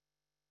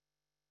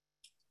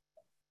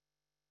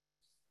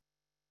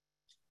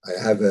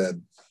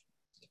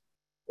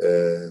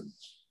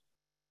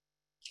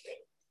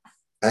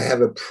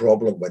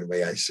problem when I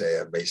may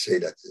say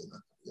that.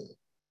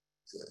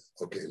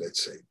 Okay,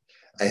 let's say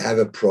I have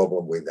a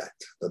problem with that.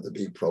 Not a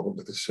big problem,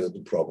 but a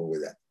certain problem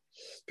with that,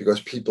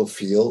 because people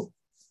feel,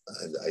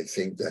 and I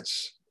think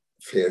that's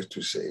fair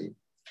to say,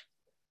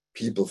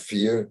 people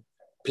feel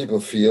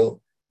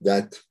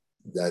that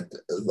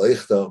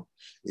Leuchter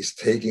is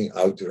taking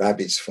out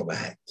rabbits from a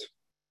hat.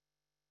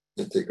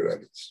 They take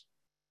rabbits.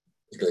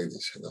 Like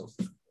this, you know.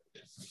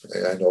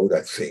 I know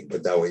that thing,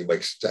 but now he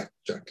makes Jack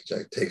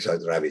takes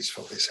out rabbits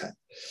from his hat.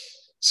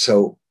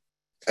 So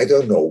I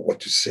don't know what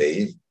to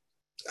say.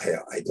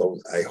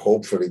 I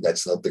hopefully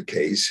that's not the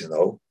case, you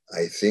know.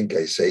 I think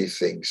I say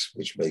things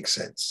which make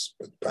sense,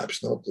 but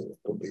perhaps not. It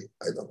could be,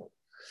 I don't know.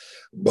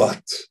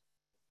 But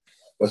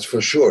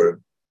for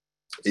sure,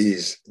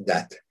 is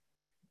that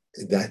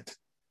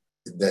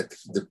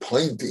the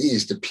point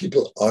is the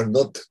people are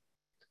not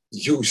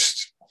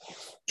used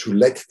to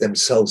let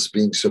themselves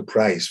being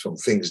surprised from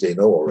things they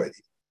know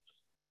already.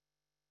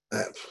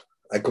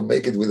 I could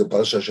make it with a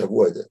Parsha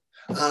Shavua.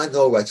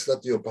 No, it's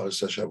not your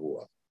Parsha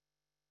Shavua.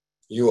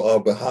 You are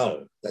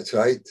Behar, that's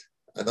right.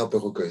 I'm not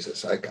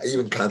Bechukoises. I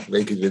even can't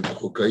make it with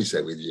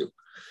Bechukoise with you.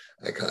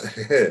 I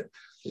can't.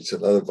 It's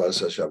another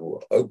Parsha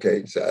Shavua.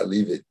 Okay, so I'll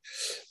leave it.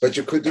 But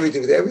you could do it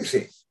with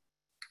everything,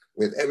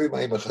 with every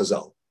Maimah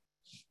Chazal.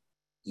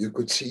 You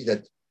could see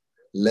that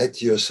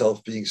let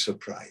yourself being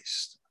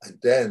surprised. And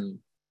then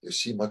you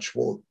see much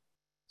more.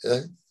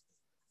 Yeah?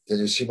 Then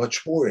you see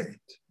much more in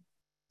it.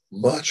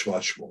 Much,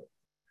 much more.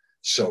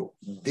 So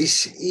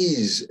this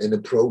is an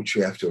approach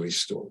you have to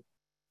restore.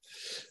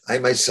 I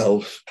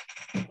myself,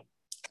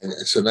 and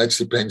so that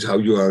depends how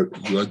you are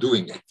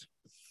doing it.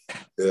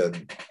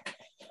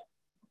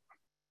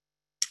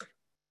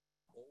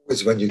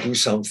 Always when you do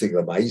something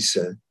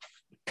lamaisa,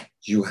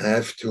 you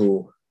have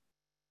to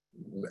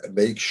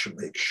make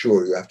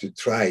sure you have to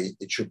try.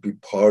 It should be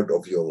part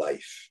of your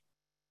life.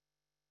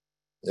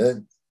 Yeah?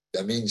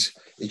 That means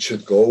it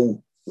should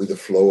go with the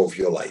flow of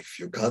your life.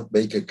 You can't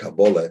make a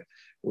Kabbalah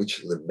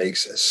which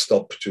makes a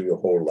stop to your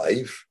whole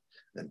life,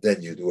 and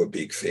then you do a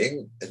big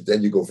thing, and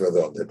then you go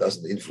further on. That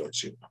doesn't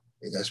influence you.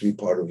 It has to be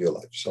part of your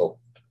life. So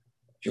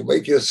you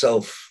make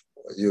yourself,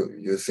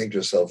 you think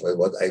yourself,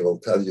 what I will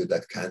tell you,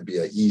 that can be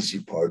an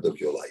easy part of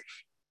your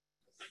life.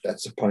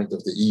 That's the point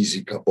of the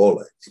easy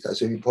Kabbalah. It has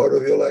to be part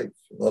of your life,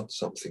 not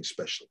something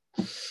special.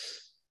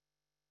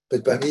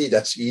 But by me,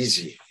 that's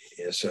easy.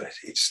 Yeah, so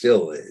it's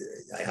still,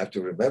 I have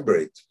to remember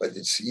it, but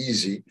it's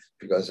easy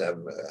because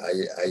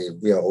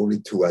we are only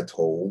two at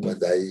home,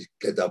 and I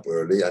get up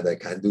early and I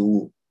can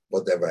do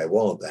whatever I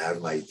want. I have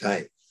my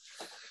time.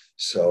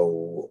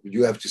 So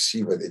you have to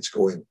see where it's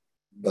going.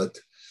 But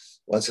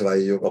once in a while,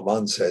 your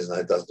man says, no,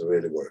 it doesn't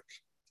really work.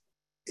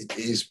 It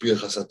is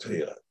Birchas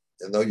HaTorah.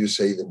 And now you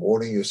say in the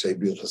morning, you say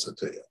Birchas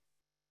HaTorah.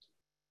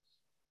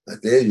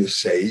 And there you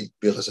say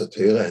Birchas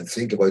HaTorah and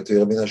think about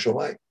Torah Min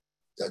HaShomayim.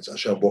 That's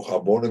Asher Bocha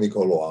Bona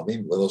Mikol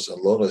Oamim, Velos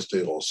Allah Es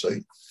Torah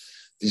Osei.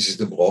 This is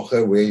the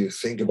brocha where you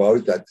think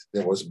about that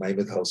there was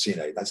Maimed Har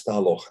Sinai. That's the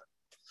halacha.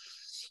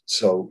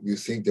 So you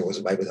think there was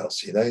a Maimed Har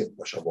Sinai,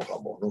 Asher Bocha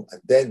Bona,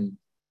 and then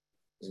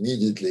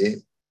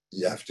immediately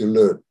you have to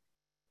learn.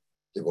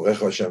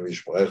 Yevorecha Hashem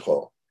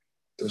V'Yishmerecha.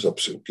 Those are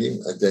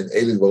psukim, and then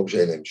Eilid Dvarim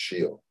She'elem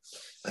Shir,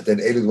 and then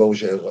Eilid Dvarim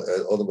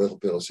She'Odom Berech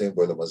Peroseim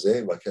Bo'olam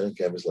Hazeh V'Keren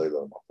Kemes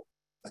Le'Olam Haba.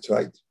 That's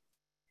right.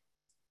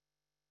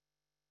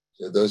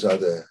 So those are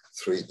the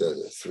three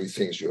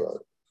things you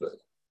are.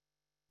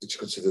 It's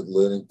considered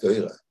learning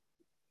Torah.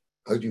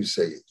 How do you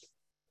say it?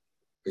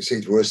 We say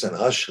it worse than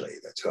Ashrei.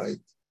 That's right.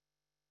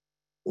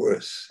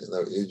 Worse.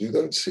 You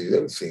don't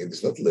think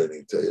it's not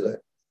learning Torah,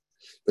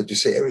 but you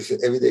say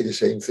every day the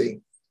same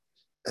thing.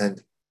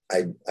 And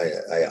I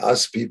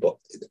ask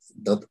people,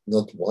 not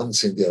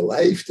once in their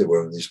life they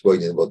were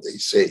misboyen what they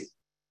say.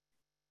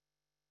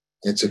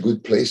 It's a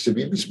good place to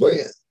be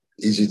misboyen.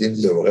 Is it in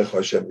the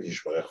Hashem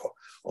Yishmerecha?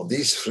 On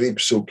these three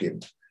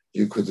psukim,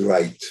 you could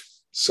write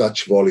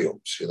such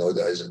volumes.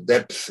 There is a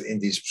depth in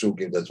these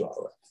psukim that's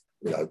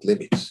without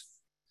limits.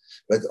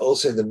 But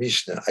also in the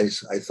Mishnah,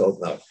 I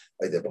thought now,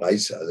 by the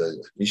Braisa,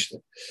 the Mishnah,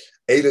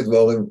 Eile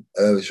Dvarim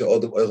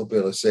she'odom euro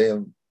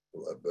peroseim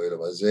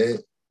bo'olam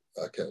hazeh.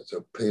 Okay,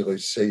 so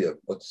peroseim,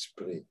 what is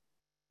pri?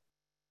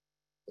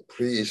 The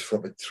pri is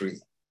from a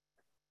tree.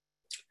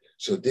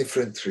 So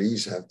different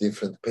trees have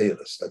different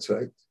peros, that's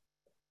right.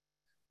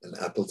 An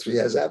apple tree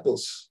has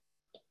apples.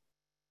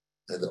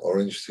 And the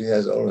orange tree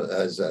has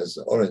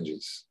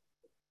oranges,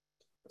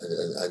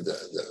 and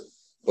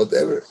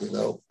whatever,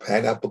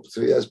 pineapple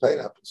tree has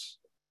pineapples.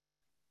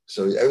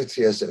 So every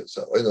tree has that.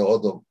 So in the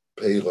autumn,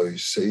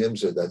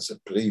 so that's a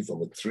tree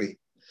from a tree.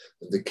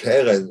 And the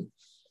keren,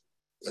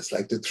 that's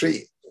like the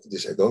tree.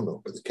 This I don't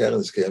know, but the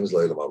keren is Kemes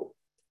Le'olam Haba.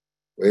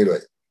 Wait.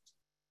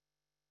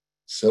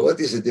 So what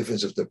is the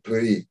difference of the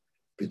pri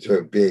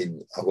between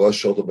being Havas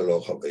Shodom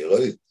Eloch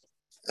Haveiroi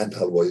and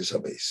Halvoyis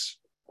Hameis?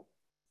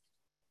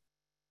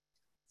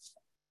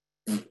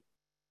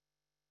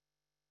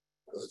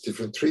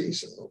 Different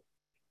trees.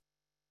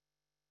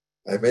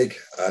 I make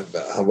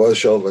Havas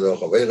Sholom Eloch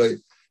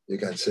Haveiroi. You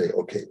can say,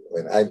 okay,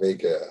 when I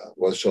make a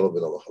Havas Sholom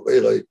Eloch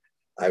Haveiroi,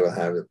 I will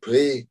have a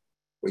pri,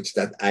 which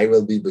that I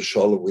will be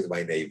b'sholom with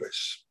my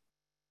neighbors.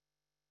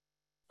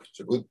 It's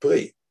a good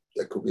pri.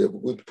 That could be a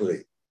good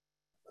pri.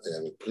 I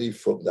have a pri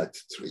from that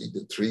tree.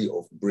 The tree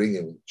of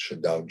bringing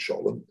down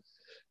sholom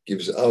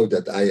gives out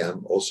that I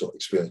am also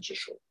experiencing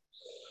sholom.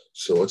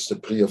 So what's the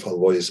pri of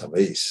Halvoyis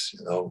Hameis?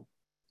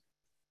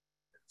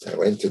 I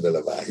went to the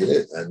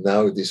Levaya, and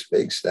now this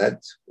makes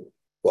that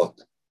what?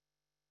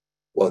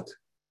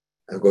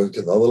 I'm going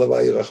to another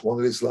Levaya,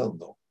 Rachmana litzlan?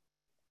 No.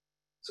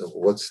 So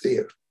what's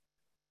there?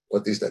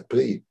 What is that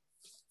pri?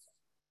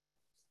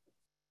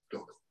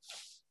 Don't know.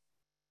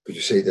 But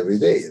you say it every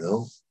day,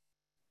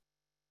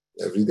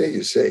 Every day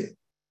you say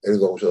it.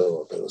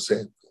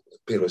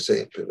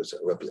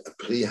 A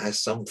pri has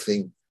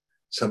something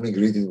some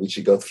ingredient which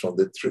he got from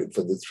the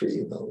tree,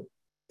 you know.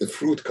 The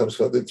fruit comes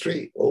from the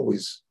tree,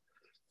 always.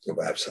 So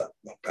perhaps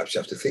you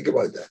have to think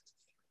about that.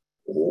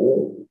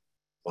 Oh,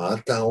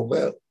 Mata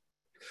Omer.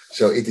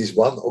 So it is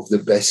one of the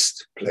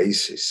best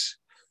places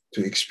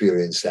to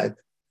experience that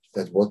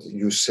what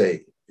you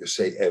say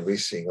every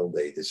single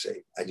day the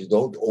same. And you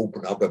don't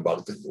open up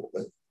about the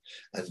movement,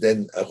 and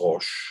then a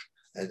Rosh,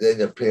 and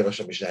then a Perush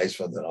HaMishnayos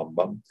from the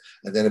Rambam,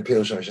 and then a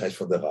Perush HaMishnayos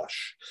from the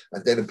Rash,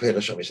 and then a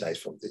Perush HaMishnayos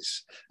from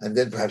this, and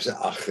then perhaps an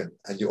Achen,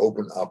 and you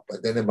open up,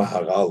 and then a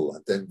Maharal,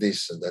 and then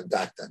this, and then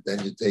that, and then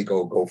you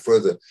go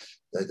further.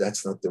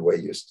 That's not the way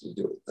you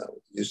do it now.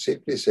 You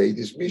simply say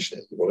this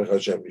Mishnah. You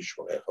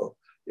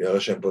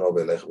think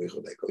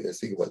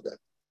about that.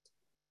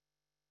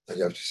 And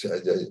you have to say,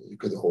 you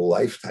could a whole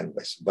lifetime.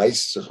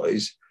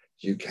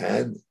 You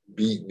can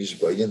be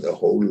misbayin a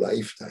whole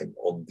lifetime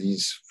on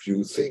these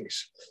few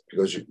things,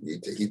 because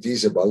it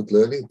is about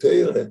learning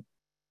Torah.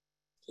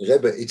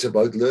 Rebbe, it's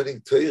about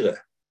learning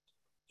Torah.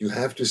 You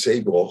have to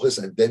say brachas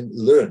and then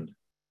learn.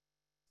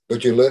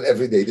 But you learn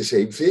every day the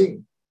same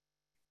thing.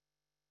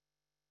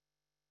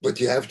 But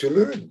you have to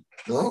learn.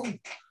 No.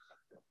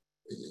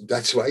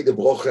 That's why the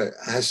bracha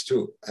has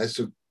to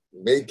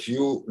make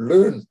you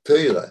learn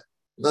Torah,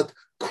 not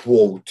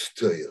quote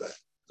Torah.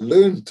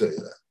 Learn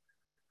Torah.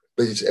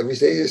 But it's every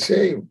day the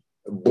same.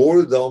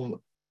 Boredom.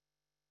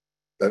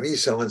 By me,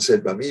 someone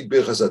said, by me,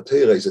 Birchas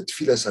HaTorah is a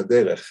tfilas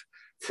haderech,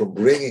 from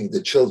bringing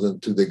the children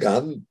to the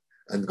gan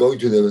and going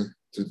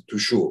to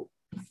shul.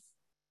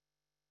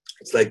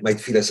 It's like my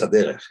tfilas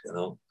haderech, you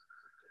know.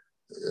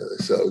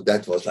 So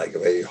that was like a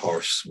very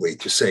harsh way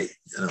to say,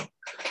 you know.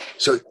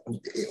 So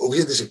over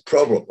here there's a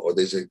problem, or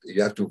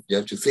you have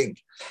to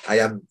think. I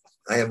am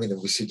in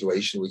a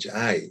situation which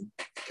I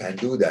can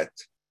do that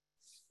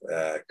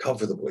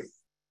comfortably,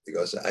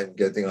 because I'm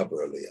getting up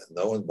early and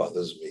no one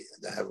bothers me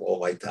and I have all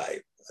my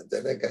time, and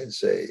then I can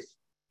say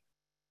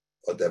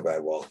whatever I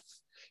want.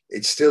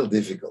 It's still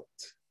difficult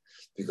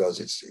because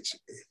it's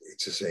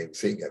the same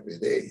thing every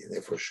day, you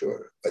know, for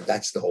sure. But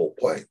that's the whole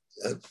point.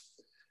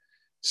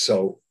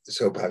 So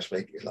perhaps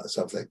making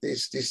something like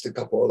this the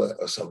Kabbalah,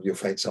 or some you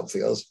find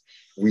something else.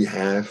 We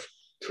have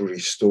to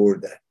restore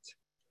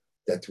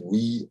that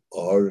we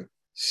are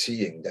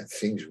seeing that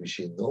things which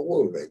we know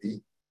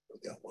already,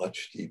 but they are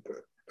much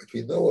deeper. But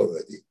we know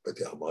already, but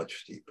they are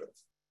much deeper,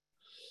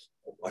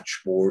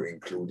 much more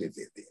included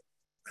in it.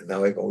 And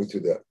now I go into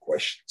the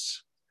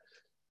questions.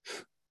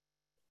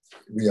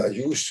 We are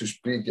used to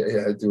speak,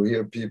 to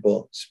hear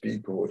people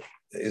speak who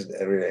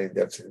isn't really in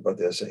depth in what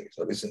they're saying.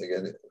 So listen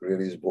again, it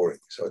really is boring.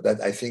 So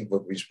that, I think,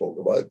 what we spoke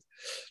about,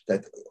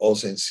 that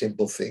also in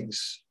simple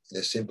things, in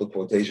a simple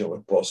quotation of a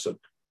pasuk,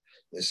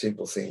 in a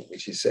simple thing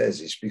which he says,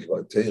 he speaks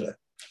about Torah.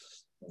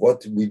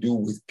 What we do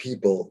with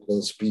people,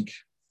 we'll speak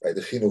by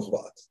the chinuch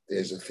vat.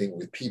 There's a thing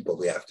with people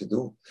we have to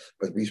do,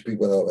 but we speak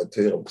about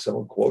Torah.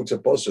 Someone quotes a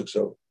pasuk,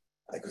 so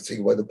I could think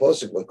about the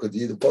pasuk. What could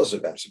be the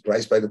pasuk? I'm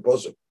surprised by the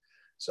pasuk.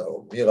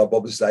 So Mira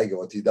Bob is like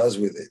what he does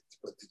with it,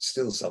 but it's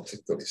still something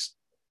to listen.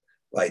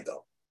 Right on.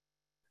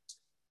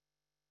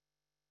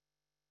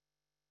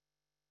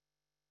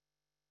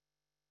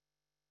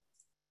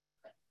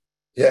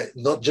 Yeah,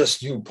 not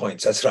just new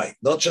points. That's right.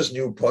 Not just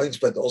new points,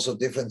 but also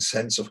different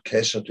sense of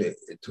kesher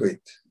to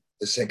it.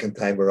 The second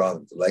time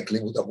around, like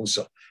Limud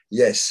Amusa.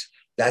 Yes,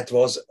 that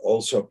was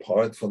also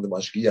apart from the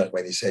Mashgiach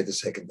when he said the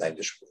second time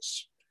the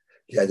Shavuos.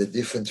 He had a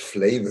different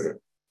flavor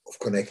of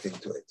connecting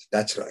to it.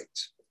 That's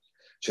right.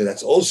 So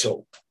that's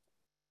also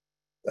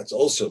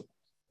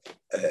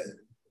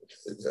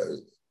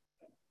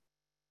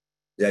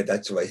yeah,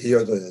 that's right.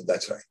 Here,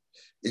 that's right.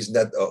 Isn't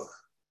that,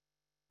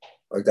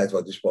 or that's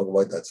what you spoke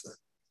about? That's not.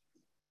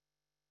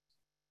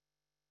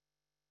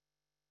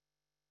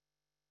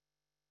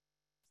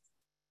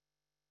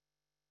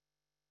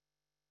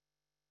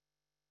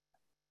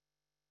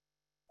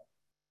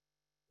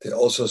 They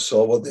also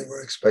saw what they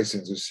were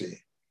expecting to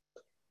see.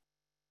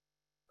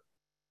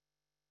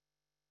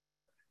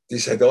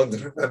 This, I don't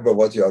remember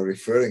what you are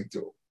referring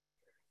to.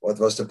 What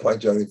was the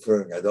point you are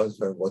referring? I don't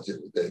remember what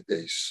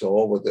they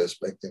saw, what they're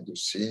expecting to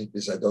see.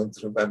 This, I don't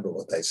remember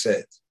what I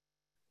said.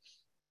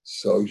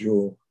 So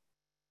you...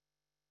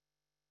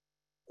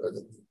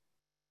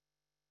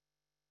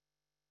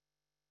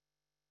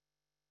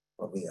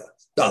 Oh, yeah.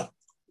 Done.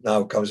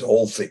 Now comes the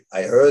whole thing.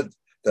 I heard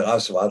the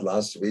Rav Savad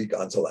last week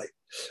until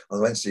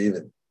on Wednesday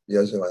evening.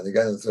 Yes, and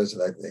again on Thursday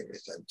night in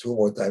English, and 2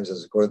 more times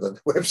as recorded on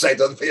the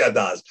website on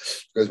Viadas,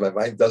 because my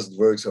mind doesn't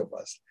work so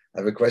fast. I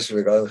have a question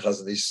regarding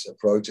Chazon Ish's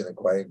approach in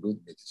acquiring good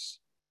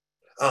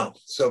mitzvahs.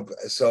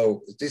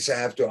 So this I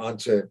have to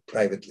answer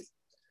privately.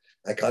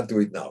 I can't do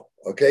it now.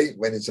 Okay,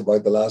 when it's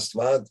about the last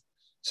word,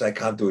 so I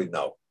can't do it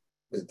now.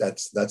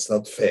 That's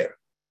not fair.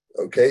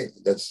 Okay,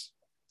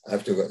 I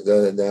have to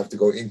go. They have to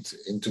go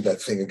into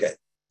that thing again.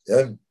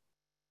 Yeah.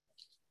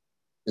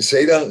 You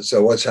say that.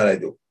 So what shall I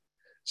do?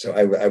 So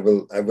I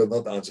will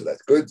not answer that.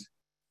 Good.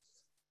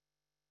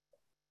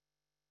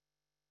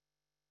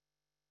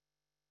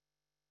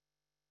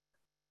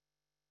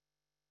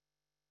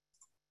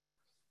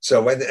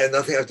 So when and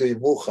nothing has to be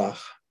muchach.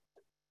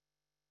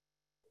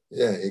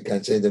 Yeah, you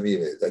can say them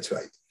either. That's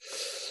right.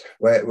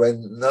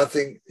 When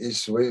nothing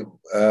is mukhrach,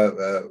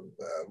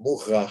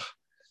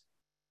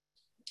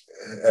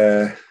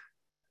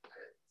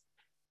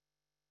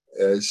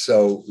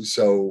 so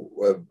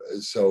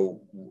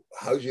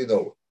how do you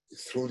know?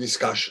 Through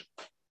discussion.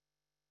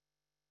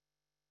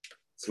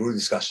 Through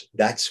discussion.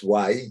 That's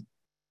why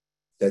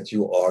that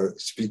you are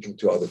speaking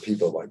to other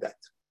people about that,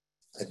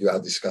 and you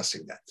are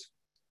discussing that.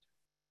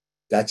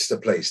 That's the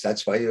place.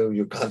 That's why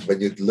you can't.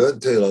 When you learn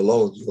Torah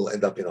alone, you will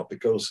end up in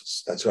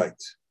apikosis. That's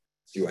right.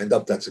 You end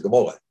up. That's a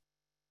Gemara.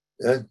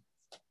 Yeah.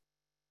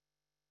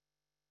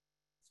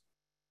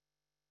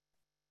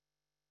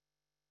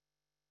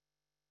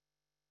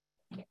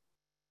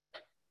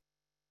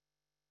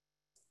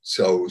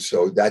 So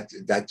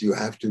that you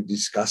have to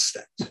discuss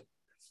that.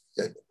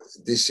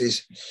 This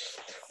is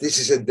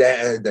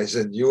there's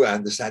a new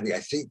understanding. I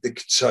think the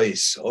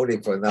choice,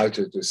 only for now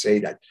to say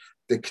that,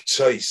 the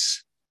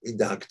choice in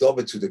the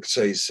Hakdama to the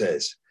choice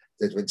says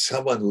that when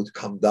someone would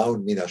come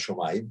down Mina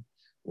Shomayim,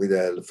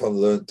 from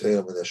learned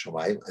Torah Mina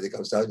Shomayim, and he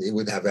comes down, he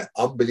would have an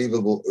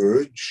unbelievable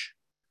urge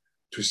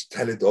to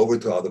tell it over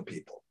to other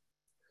people.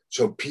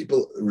 So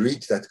people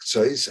read that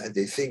choice and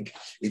they think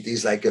it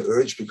is like an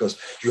urge because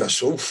you are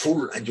so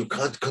full and you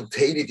can't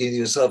contain it in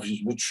yourself,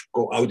 it would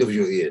go out of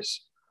your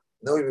ears.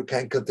 No, you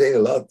can contain a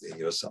lot in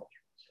yourself.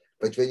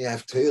 But when you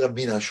have Torah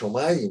Mina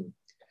Shomayim,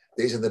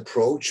 there's an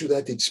approach to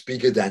that, it's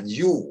bigger than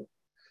you.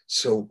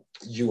 So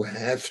you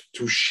have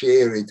to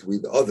share it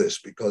with others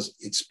because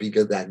it's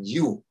bigger than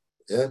you.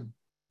 Yeah?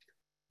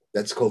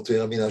 That's called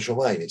Torah Mina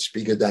Shomayim, it's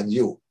bigger than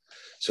you.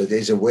 So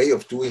there's a way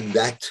of doing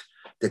that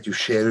you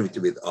share it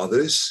with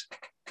others.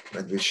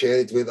 When we share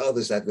it with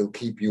others, that will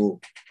keep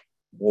you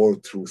more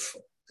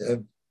truthful.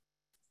 Yeah?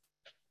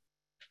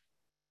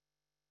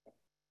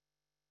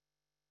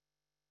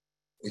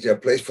 Is there a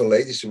place for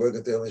ladies to work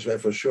at the Amish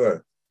for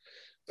sure?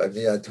 By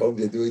me, I told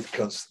you do it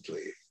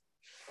constantly,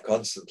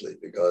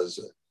 because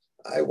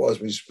I was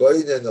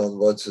responding on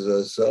what's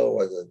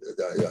so,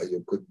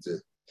 you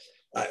couldn't.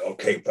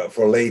 Okay, but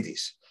for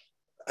ladies,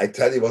 I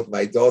tell you what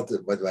my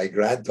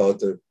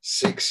granddaughter,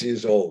 6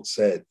 years old,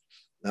 said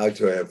now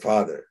to her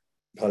father,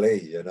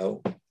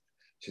 Palei,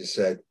 she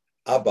said,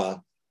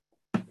 Abba,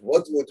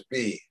 what would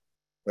be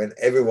when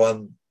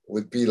everyone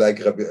would be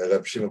like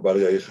Rab Shimon Bar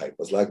Yochai? It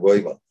was like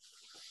Goiva.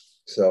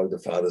 So the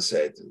father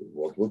said,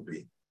 what would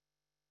be?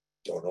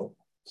 Don't know.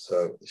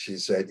 So she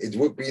said, it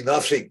would be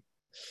nothing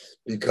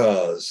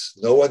because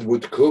no one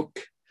would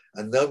cook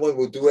and no one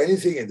would do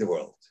anything in the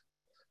world.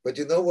 But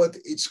you know what?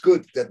 It's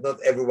good that not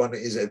everyone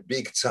is a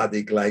big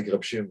tzaddik like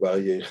Rab Shimon Bar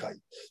Yochai,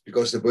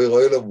 because the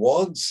Borei Olam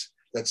wants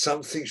that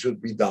something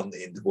should be done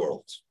in the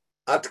world.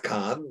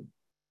 Atkan,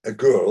 a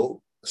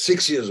girl,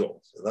 6 years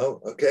old,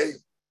 okay?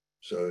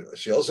 So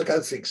she also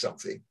can think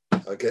something,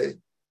 okay?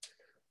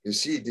 You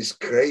see this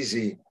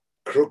crazy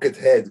crooked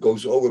head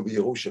goes over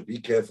Yerusha. Be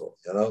careful,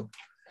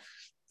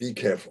 Be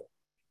careful.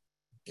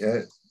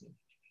 Yeah.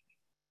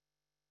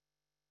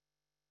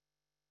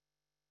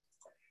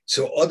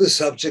 So other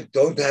subjects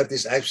don't have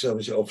this action of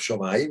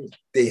Shomayim.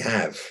 They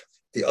have.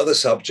 The other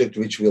subject,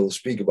 which we'll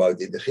speak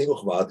about in the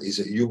Chinuch Vat, is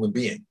a human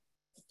being.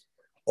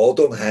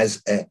 Adam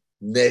has a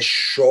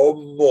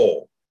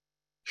neshomo.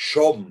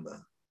 Shom.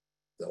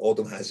 The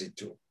Adam has it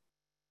too.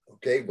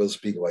 Okay, we'll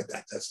speak about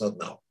that. That's not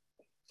now.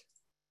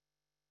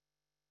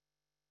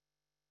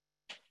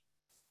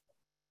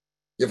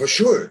 Yeah, for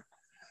sure.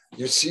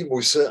 You see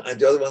Musa, and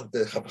the other one,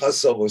 the Chabchaz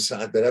saw Musa,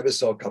 and the Rebbe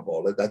saw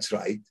Kabbalah, that's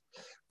right.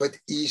 But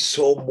he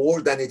saw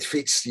more than it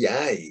fits the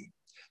eye.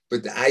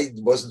 But the eye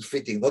wasn't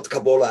fitting, not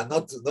Kabbalah,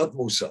 not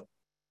Musa.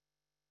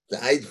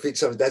 The eye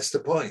fits up, that's the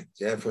point,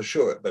 yeah, for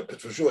sure. But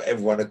for sure,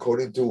 everyone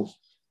according to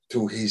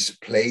his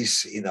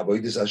place in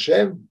Avodas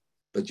Hashem.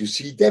 But you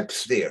see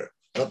depth there,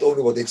 not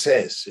only what it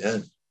says, yeah.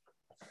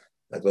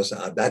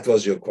 That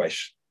was your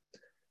question,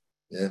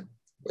 yeah.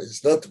 But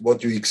it's not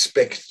what you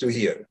expect to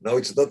hear. No,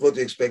 it's not what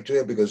you expect to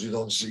hear because you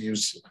don't see, you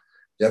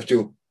have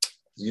to,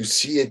 you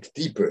see it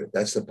deeper.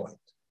 That's the point.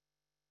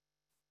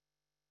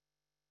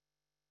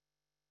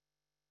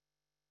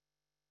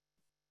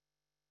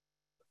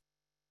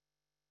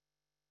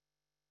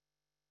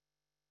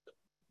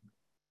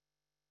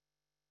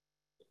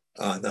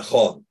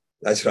 Nachon,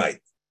 that's right.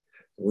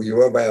 We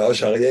were by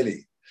Osh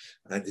Arieli,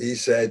 and he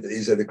said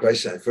the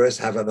question. First,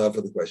 have enough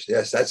of the question.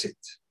 Yes, that's it.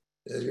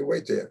 You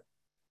wait there.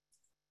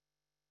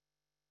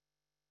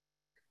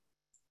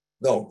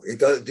 No, it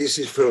does. This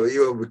is for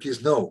you,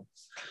 Bekiyas. No,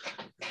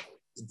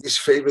 this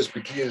favors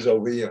Bekiyas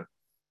over here,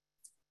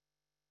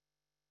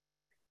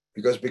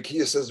 because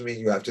Bekiyas doesn't mean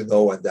you have to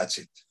know and that's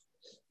it.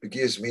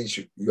 Bekiyas means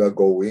you are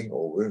going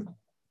over,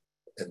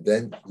 and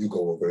then you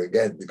go over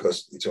again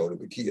because it's only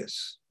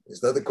Bekiyas.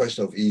 It's not a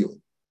question of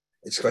iyun.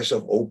 It's a question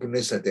of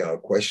openness, and there are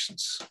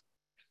questions,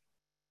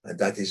 and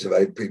that is a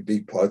very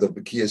big part of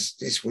Bekiyas.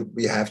 This would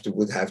have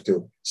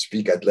to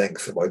speak at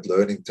length about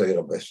learning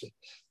Torah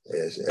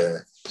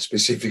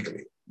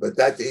specifically, but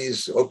that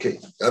is okay.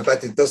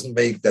 But it doesn't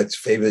make that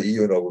favor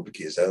iyun over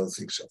Bekiyas. I don't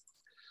think so.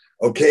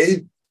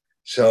 Okay,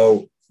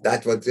 so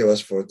That what it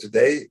was for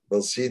today.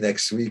 We'll see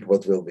next week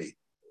what will be.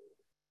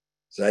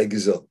 Sei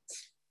gesund.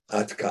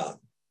 Ad kan.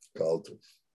 Kol tov.